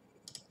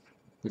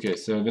 Okay,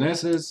 so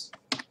Vanessa's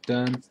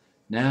done.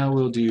 Now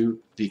we'll do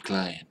the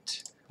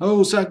client. Oh,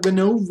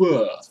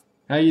 Sakbanova!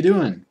 How you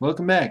doing?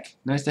 Welcome back.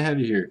 Nice to have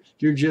you here.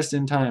 You're just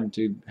in time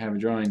to have a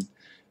drawing,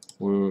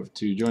 or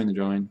to join the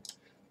drawing,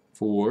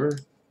 for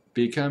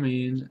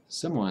becoming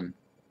someone.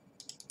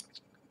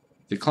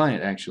 The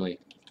client, actually,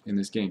 in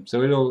this game.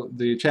 So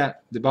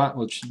the bot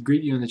will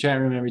greet you in the chat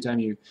room every time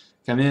you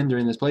come in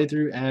during this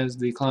playthrough as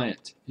the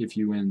client, if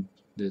you win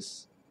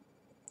this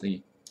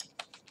thingy.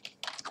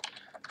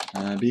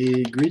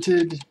 Be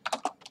greeted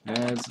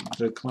as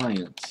the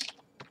client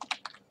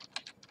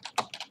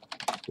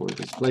for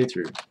this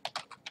playthrough.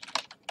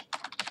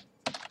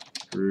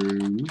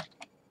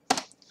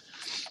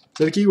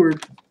 So the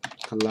keyword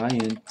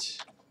client.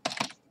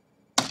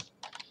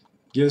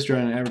 Give us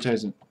an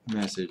advertisement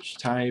message.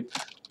 Type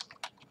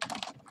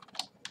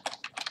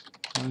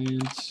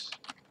client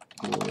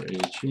for a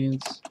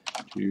chance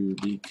to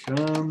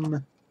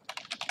become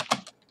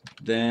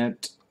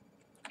that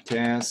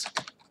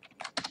task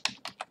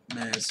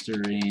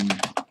mastering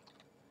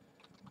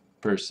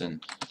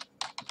person.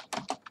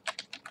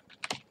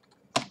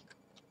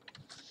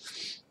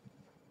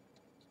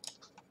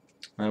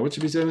 What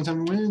should be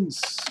 7 wins?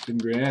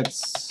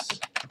 Congrats.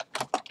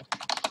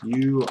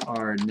 You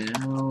are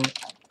now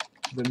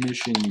the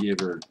mission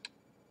giver.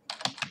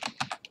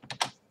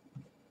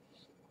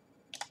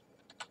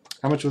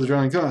 How much will the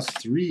drawing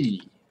cost?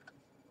 3.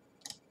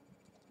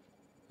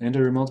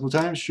 Enter multiple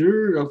times?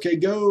 Sure. Okay,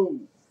 go.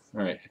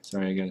 Alright,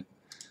 sorry, I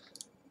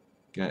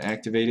gotta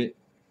activate it.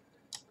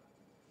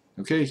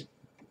 Okay, here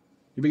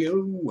we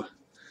go.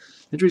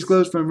 Entries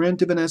closed from Ren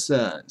to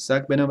Vanessa.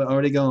 Sakbanova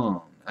already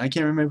gone. I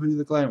can't remember who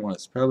the client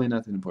was. Probably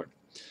nothing important.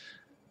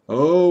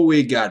 Oh,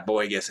 we got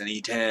Boygus and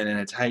E10 and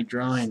a tight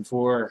drawing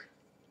for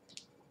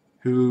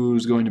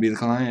who's going to be the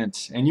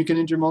client. And you can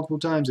enter multiple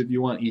times if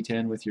you want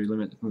E10 with your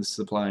limitless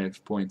supply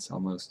of points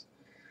almost.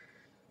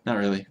 Not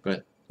really,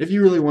 but if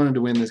you really wanted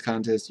to win this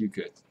contest, you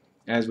could.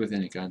 As with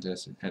any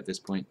contest at this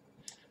point.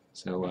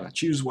 So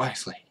choose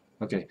wisely.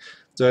 Okay,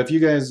 so if you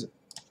guys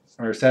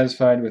are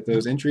satisfied with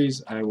those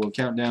entries, I will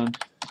count down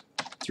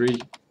 3,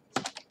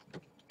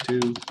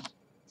 2,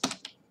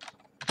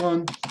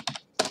 1,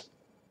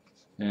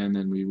 and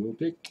then we will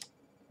pick.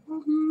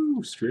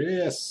 Woohoo!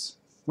 Stress!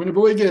 Winner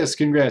Boygus!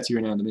 Congrats, you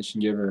are now the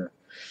mission giver.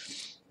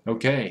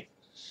 Okay.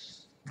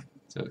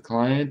 So the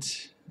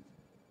client.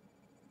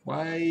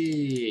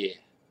 Why?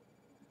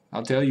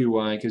 I'll tell you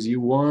why, because you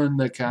won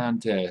the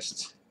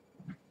contest.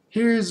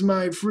 Here's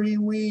my free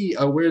Wii.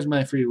 Oh, where's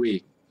my free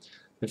Wii?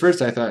 At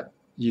first I thought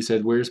you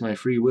said, where's my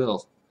free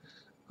will?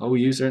 Oh,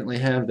 you certainly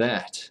have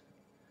that.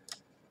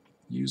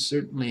 You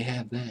certainly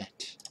have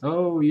that.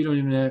 Oh, you don't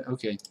even have...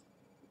 Okay.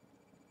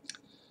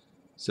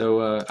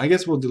 So, I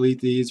guess we'll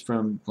delete these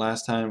from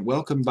last time.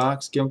 Welcome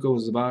box. Gyomko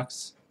was the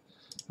box.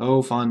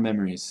 Oh, fond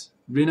memories.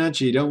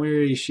 Rinachi, don't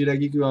worry.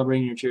 Shiragiku, I'll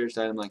bring your cherished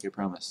item like I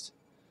promised.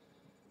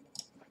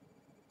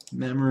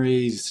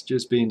 Memories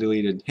just being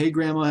deleted. Hey,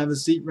 Grandma, have a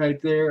seat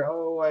right there.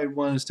 Oh, I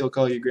want to still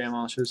call you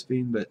Grandma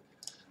Josephine, but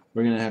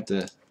we're going to have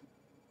to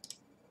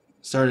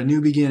start a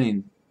new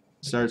beginning.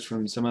 Starts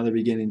from some other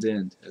beginning's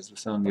end, as the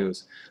song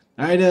goes.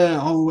 Alright,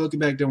 oh, welcome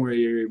back. Don't worry,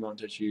 Yuri won't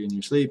touch you in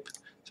your sleep.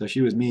 So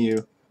she was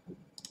Miyu.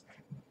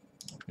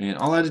 And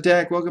All Out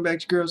Attack, welcome back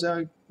to Girls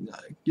Out.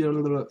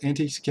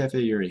 Antiques Cafe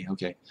Yuri.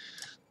 Okay.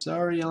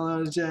 Sorry, All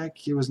Out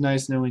Attack. It was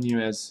nice knowing you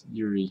as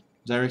Yuri.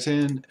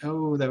 Zyrex,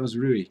 oh, that was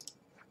Rui.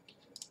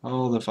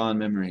 All the fond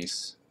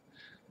memories.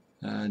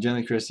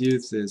 Gently Caressed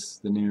Youth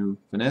is the new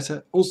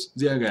Vanessa. Oh,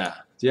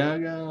 Ziaga.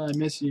 Ziaga, I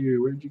miss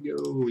you. Where'd you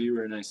go? You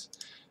were a nice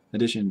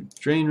addition.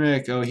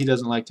 Trainwreck. Oh, he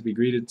doesn't like to be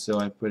greeted, so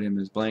I put him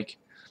as blank.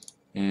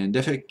 And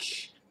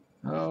Defik.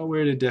 Oh,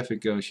 where did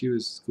Defik go? She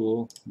was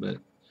cool, but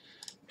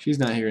she's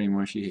not here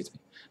anymore. She hates me.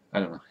 I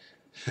don't know.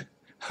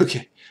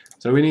 Okay,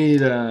 so we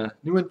need a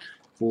new one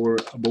for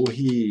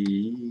Bohigas.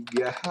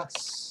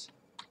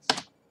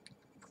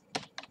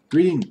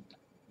 Greeting.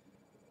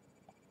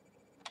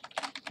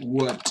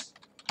 What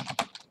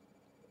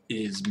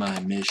is my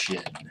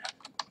mission,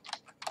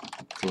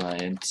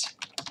 client?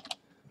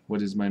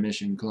 What is my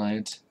mission,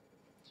 client?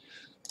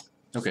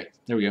 Okay,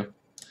 there we go.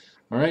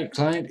 Alright,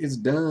 client is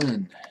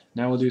done.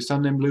 Now we'll do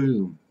Sun and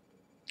Bloom.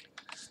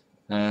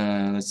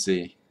 Let's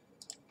see.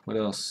 What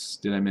else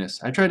did I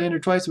miss? I tried to enter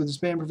twice with the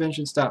spam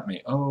prevention stopped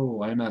me.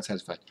 Oh, I'm not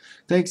satisfied.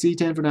 Thanks,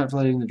 E10, for not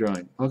flooding the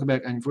drawing. Welcome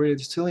back, Onion 48.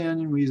 The silly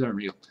onion weeds aren't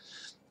real.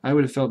 I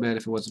would have felt bad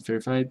if it wasn't a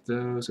fair fight,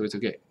 though, so it's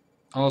okay.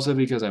 Also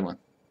because I won.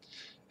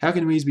 How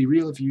can weeds be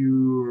real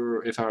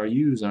if our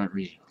U's aren't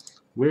real?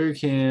 Where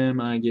can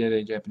I get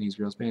a Japanese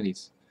girl's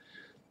panties?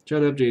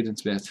 Shut up, Jaden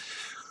Smith.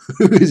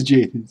 Who is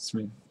Jaden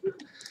Smith?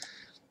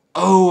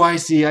 Oh, I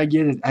see. I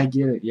get it. I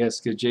get it.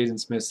 Yes, because Jaden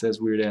Smith says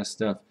weird-ass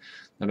stuff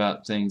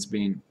about things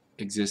being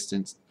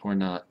existent or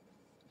not.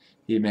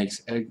 He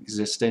makes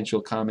existential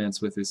comments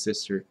with his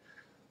sister.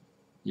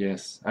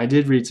 Yes, I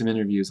did read some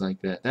interviews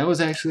like that. That was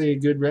actually a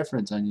good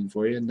reference, Onion,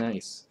 for you.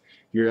 Nice.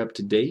 You're up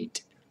to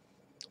date?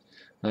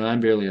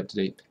 I'm barely up to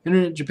date.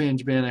 Internet Japan,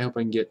 Japan. I hope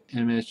I can get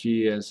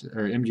MSGS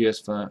or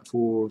MGS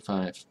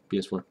 4.5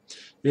 PS4.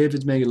 If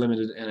it's mega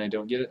limited and I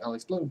don't get it, I'll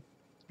explode.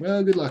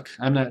 Well, good luck.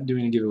 I'm not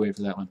doing a giveaway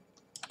for that one.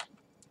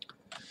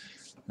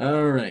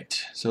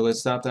 Alright, so let's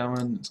stop that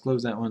one. Let's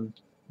close that one.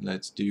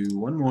 Let's do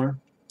one more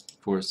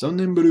for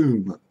Sonnen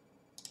Bloom.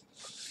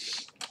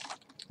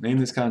 Name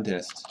this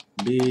contest.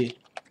 Be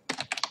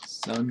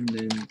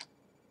Sonnen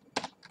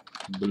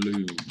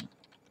Bloom.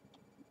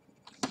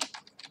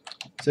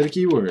 Set a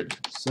keyword.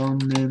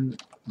 Sonnen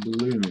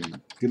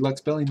Bloom. Good luck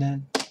spelling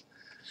that.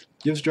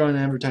 Give Straw an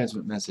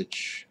advertisement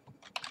message.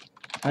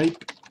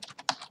 Hype.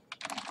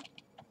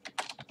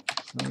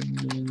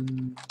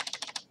 Sonnen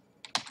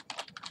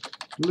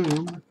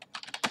Bloom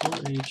for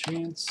a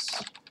chance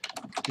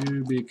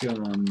to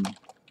become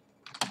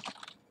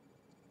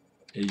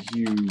a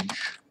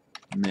huge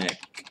mech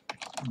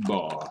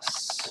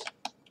boss.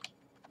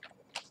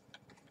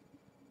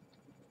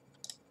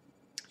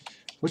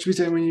 What should we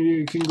say when you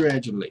do?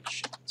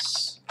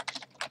 Congratulations.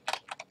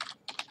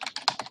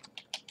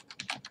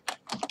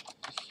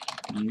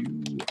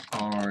 You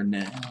are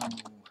now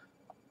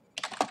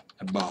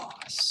a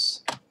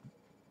boss.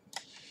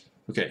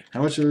 Okay,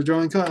 how much does the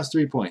drawing cost?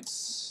 3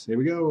 points. Here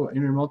we go.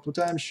 Enter multiple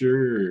times?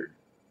 Sure.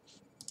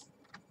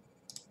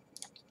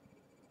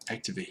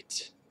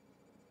 Activate.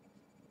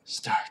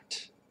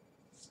 Start.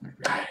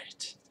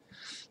 Alright.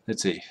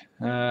 Let's see.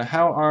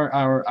 How are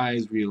our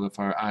eyes real if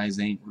our eyes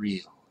ain't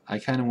real? I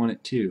kind of want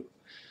it too.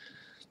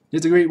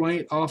 It's a great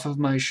weight off of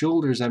my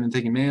shoulders. I've been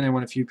thinking, man, I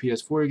want a few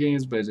PS4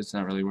 games, but it's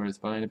not really worth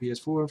buying a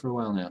PS4 for a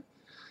while now.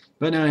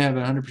 But now I have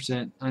a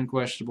 100%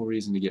 unquestionable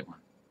reason to get one.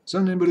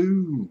 Sonnen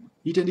Bloom.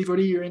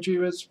 E10D40, your entry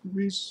was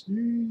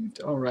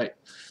received. Alright.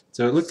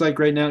 So it looks like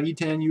right now,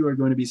 E10, you are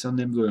going to be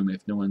Sonnen Bloom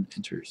if no one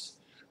enters.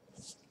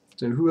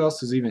 So who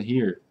else is even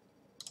here?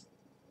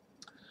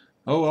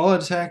 Oh, All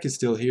Attack is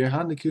still here.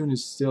 Honda-kun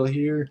is still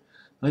here.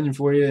 Onion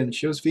for you and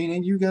Josephine,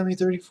 and you got me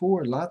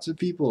 34. Lots of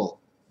people.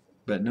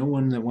 But no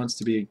one that wants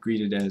to be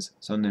greeted as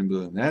Sonnen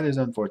Bloom. That is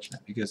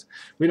unfortunate because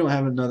we don't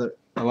have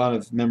a lot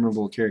of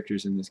memorable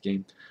characters in this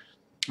game.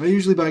 I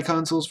usually buy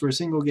consoles for a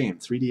single game.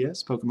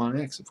 3DS,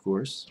 Pokemon X, of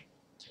course.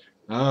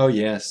 Oh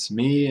yes,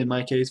 me, in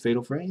my case,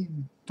 Fatal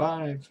Frame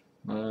 5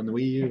 on the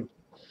Wii U.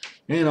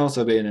 And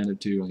also Bayonetta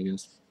 2, I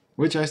guess.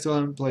 Which I still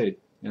haven't played.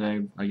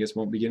 And I guess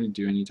won't be getting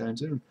to anytime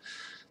soon.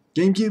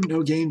 Gamecube,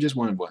 no game, just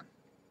wanted one.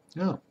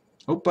 Oh.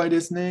 Oppai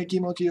desu ne,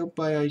 kimochi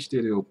oppai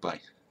aishiteru oppai.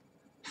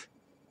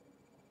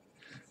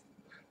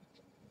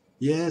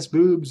 Yes,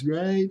 boobs,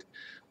 right?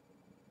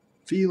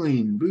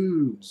 Feeling,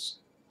 boobs.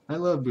 I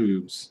love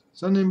boobs.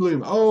 Sonnen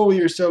Bloom. Oh,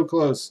 you're so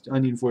close,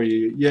 Onion for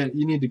you. Yeah,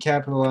 you need to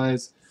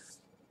capitalize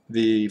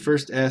the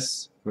first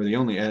S, or the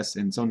only S,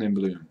 in Sonnen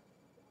Bloom.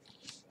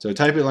 So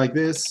type it like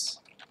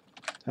this.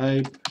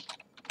 Type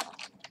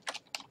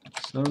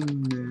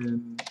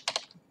Sonnen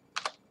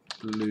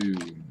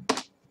Bloom.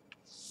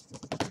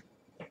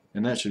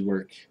 And that should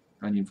work,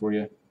 Onion for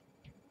you.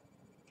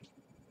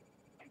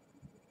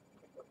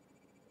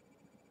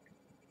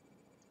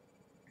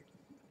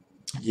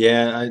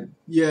 Yeah,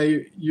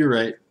 you're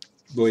right,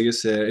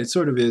 Boyus. It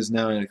sort of is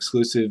now an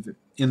exclusive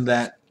in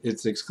that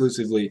it's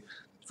exclusively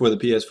for the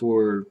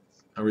PS4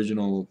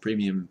 original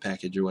premium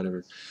package or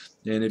whatever.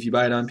 And if you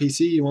buy it on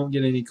PC, you won't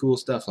get any cool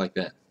stuff like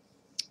that.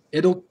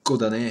 Edokko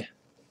da ne.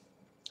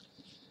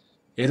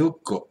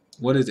 Edokko.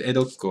 What is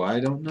Edokko?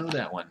 I don't know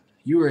that one.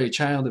 You are a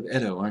child of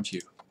Edo, aren't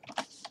you?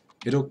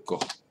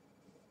 Edokko.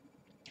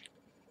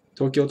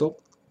 Tokyo to?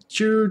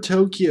 True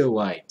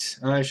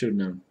Tokyoite. I should have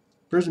known.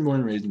 Person born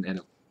and raised in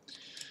Edo.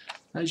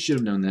 I should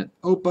have known that.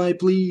 Oppai,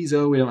 please.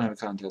 Oh, we don't have a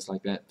contest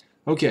like that.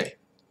 Okay.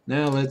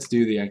 Now let's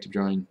do the active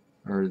drawing.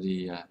 Or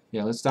the,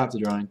 yeah, let's stop the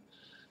drawing.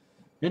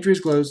 Entry is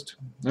closed.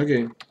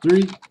 Okay.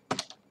 3,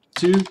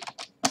 2,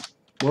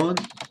 1.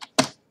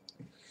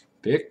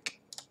 Pick.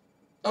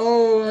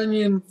 Oh,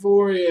 Onion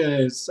for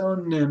you.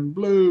 Sonnen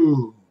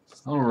Bloom.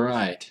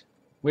 Alright.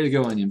 Way to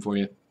go, Onion for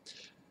you.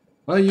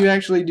 Well, you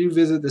actually do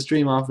visit the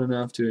stream often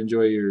enough to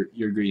enjoy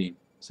your greeting.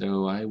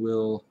 So I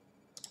will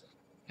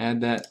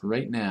add that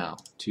right now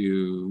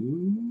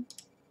to,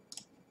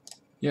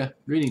 yeah,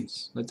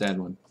 greetings. Let's add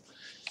one.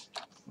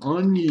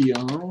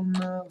 Onion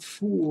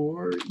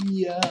for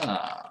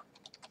ya.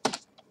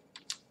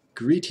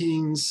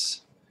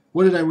 Greetings.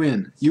 What did I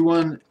win? You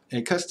won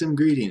a custom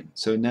greeting.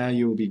 So now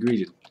you will be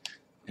greeted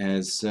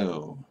as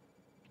so.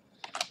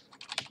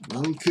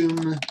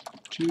 Welcome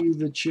to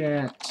the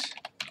chat,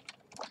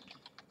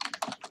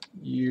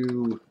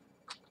 you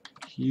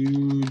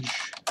huge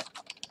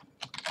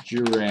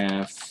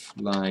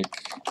giraffe-like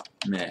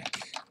mech.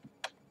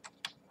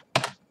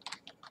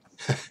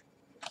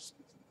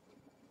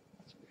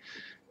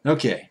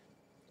 Okay,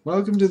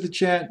 welcome to the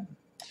chat,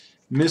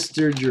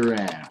 Mr.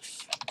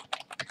 Giraffe.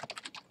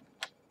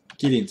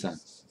 Kirin-san.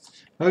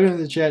 Welcome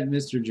to the chat,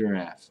 Mr.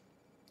 Giraffe.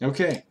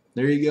 Okay,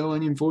 there you go,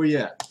 Onion for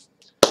ya.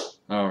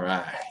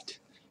 Alright.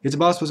 It's a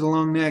boss with a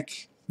long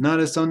neck. Not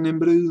a Sonnen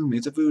Bloom.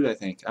 It's a food, I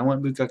think. I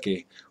want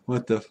bukkake.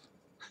 What the f...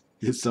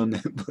 It's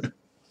Sonnen Bloom.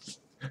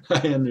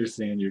 I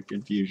understand your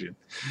confusion.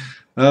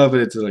 Oh, but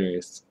it's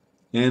hilarious.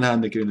 And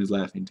Honda-kun is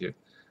laughing too.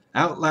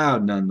 Out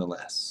loud,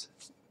 nonetheless.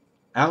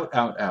 Out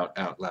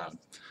loud.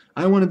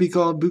 I want to be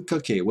called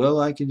Bukake. Well,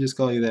 I can just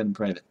call you that in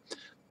private.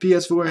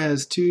 PS4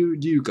 has 2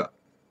 Ryuga.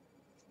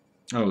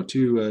 Oh,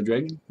 2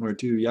 Dragon? Or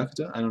 2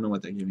 Yakuza? I don't know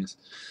what that game is.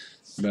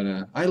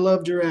 But I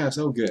love giraffes.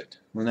 Oh, good.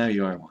 Well, now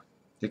you are one.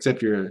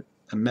 Except you're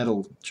a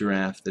metal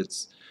giraffe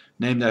that's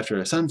named after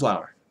a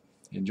sunflower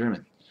in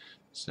German.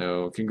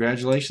 So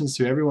congratulations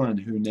to everyone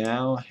who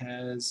now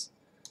has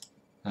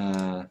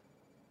a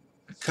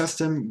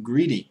custom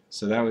greedy.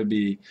 So that would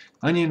be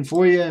Onion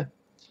for you,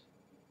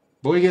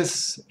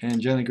 Boygus, and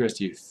Jelly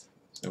Crest Youth.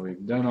 So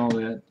we've done all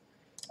that.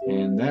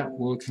 And that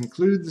will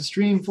conclude the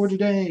stream for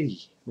today.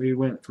 We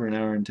went for an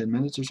hour and 10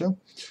 minutes or so.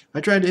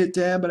 I tried to hit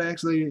tab, but I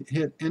actually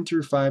hit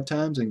enter 5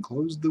 times and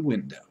closed the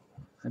window.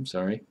 I'm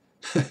sorry.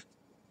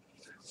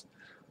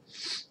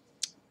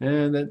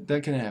 And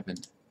that can happen,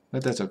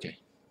 but that's okay.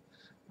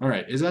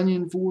 Alright, is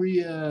Onion for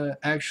you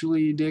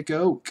actually Dick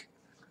Oak?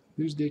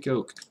 Who's Dick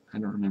Oak? I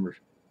don't remember.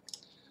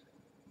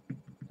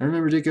 I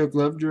remember Dick Oak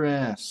loved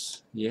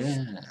giraffes.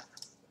 Yeah.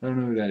 I don't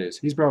know who that is.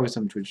 He's probably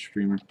some Twitch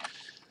streamer.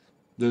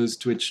 Those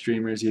Twitch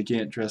streamers, you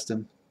can't trust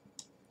them.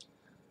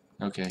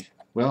 Okay,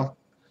 well,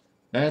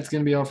 that's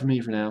going to be all for me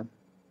for now.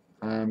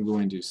 I'm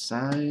going to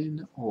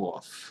sign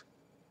off.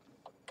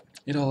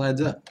 It all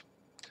adds up.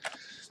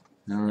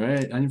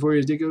 Alright, Onion for you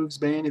is Dick Oak's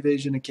ban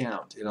evasion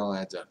account. It all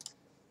adds up.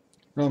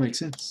 It all makes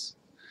sense.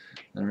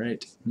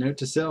 Alright, note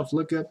to self,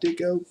 look up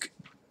Dick Oak.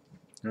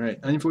 Alright,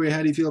 Onion for you,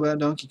 how do you feel about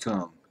Donkey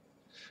Kong?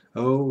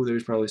 Oh,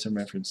 there's probably some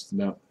reference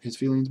about his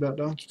feelings about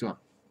Donkey Kong.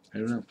 I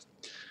don't know.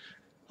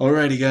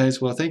 Alrighty guys,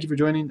 well thank you for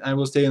joining. I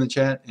will stay in the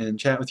chat and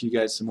chat with you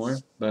guys some more.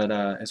 But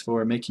as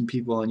for making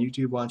people on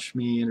YouTube watch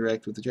me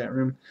interact with the chat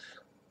room,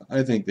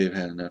 I think they've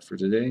had enough for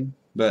today.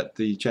 But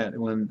the chat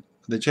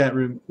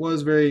room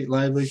was very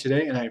lively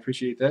today, and I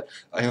appreciate that.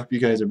 I hope you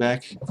guys are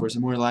back for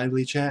some more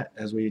lively chat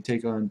as we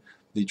take on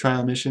the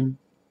trial mission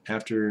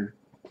after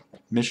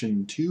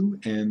mission 2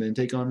 and then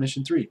take on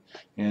mission 3.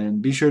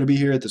 And be sure to be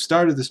here at the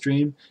start of the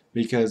stream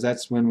because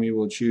that's when we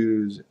will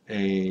choose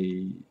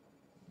a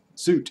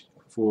suit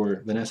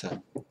for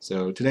Vanessa.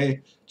 So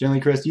today,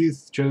 Jellycrest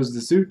Youth chose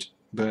the suit,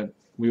 but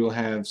we will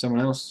have someone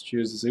else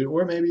choose the suit,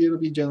 or maybe it'll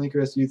be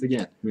Jellycrest Youth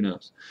again. Who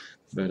knows?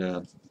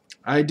 But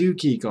I do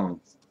Donkey Kong.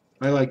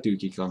 I like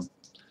Donkey Kong.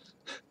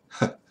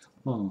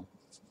 Oh,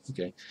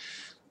 okay.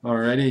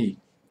 Alrighty.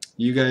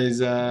 You guys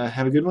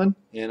have a good one,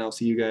 and I'll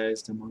see you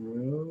guys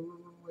tomorrow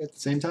at the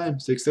same time,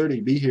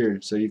 6:30. Be here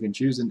so you can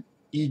choose an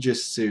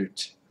Aegis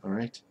suit.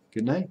 Alright.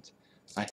 Good night.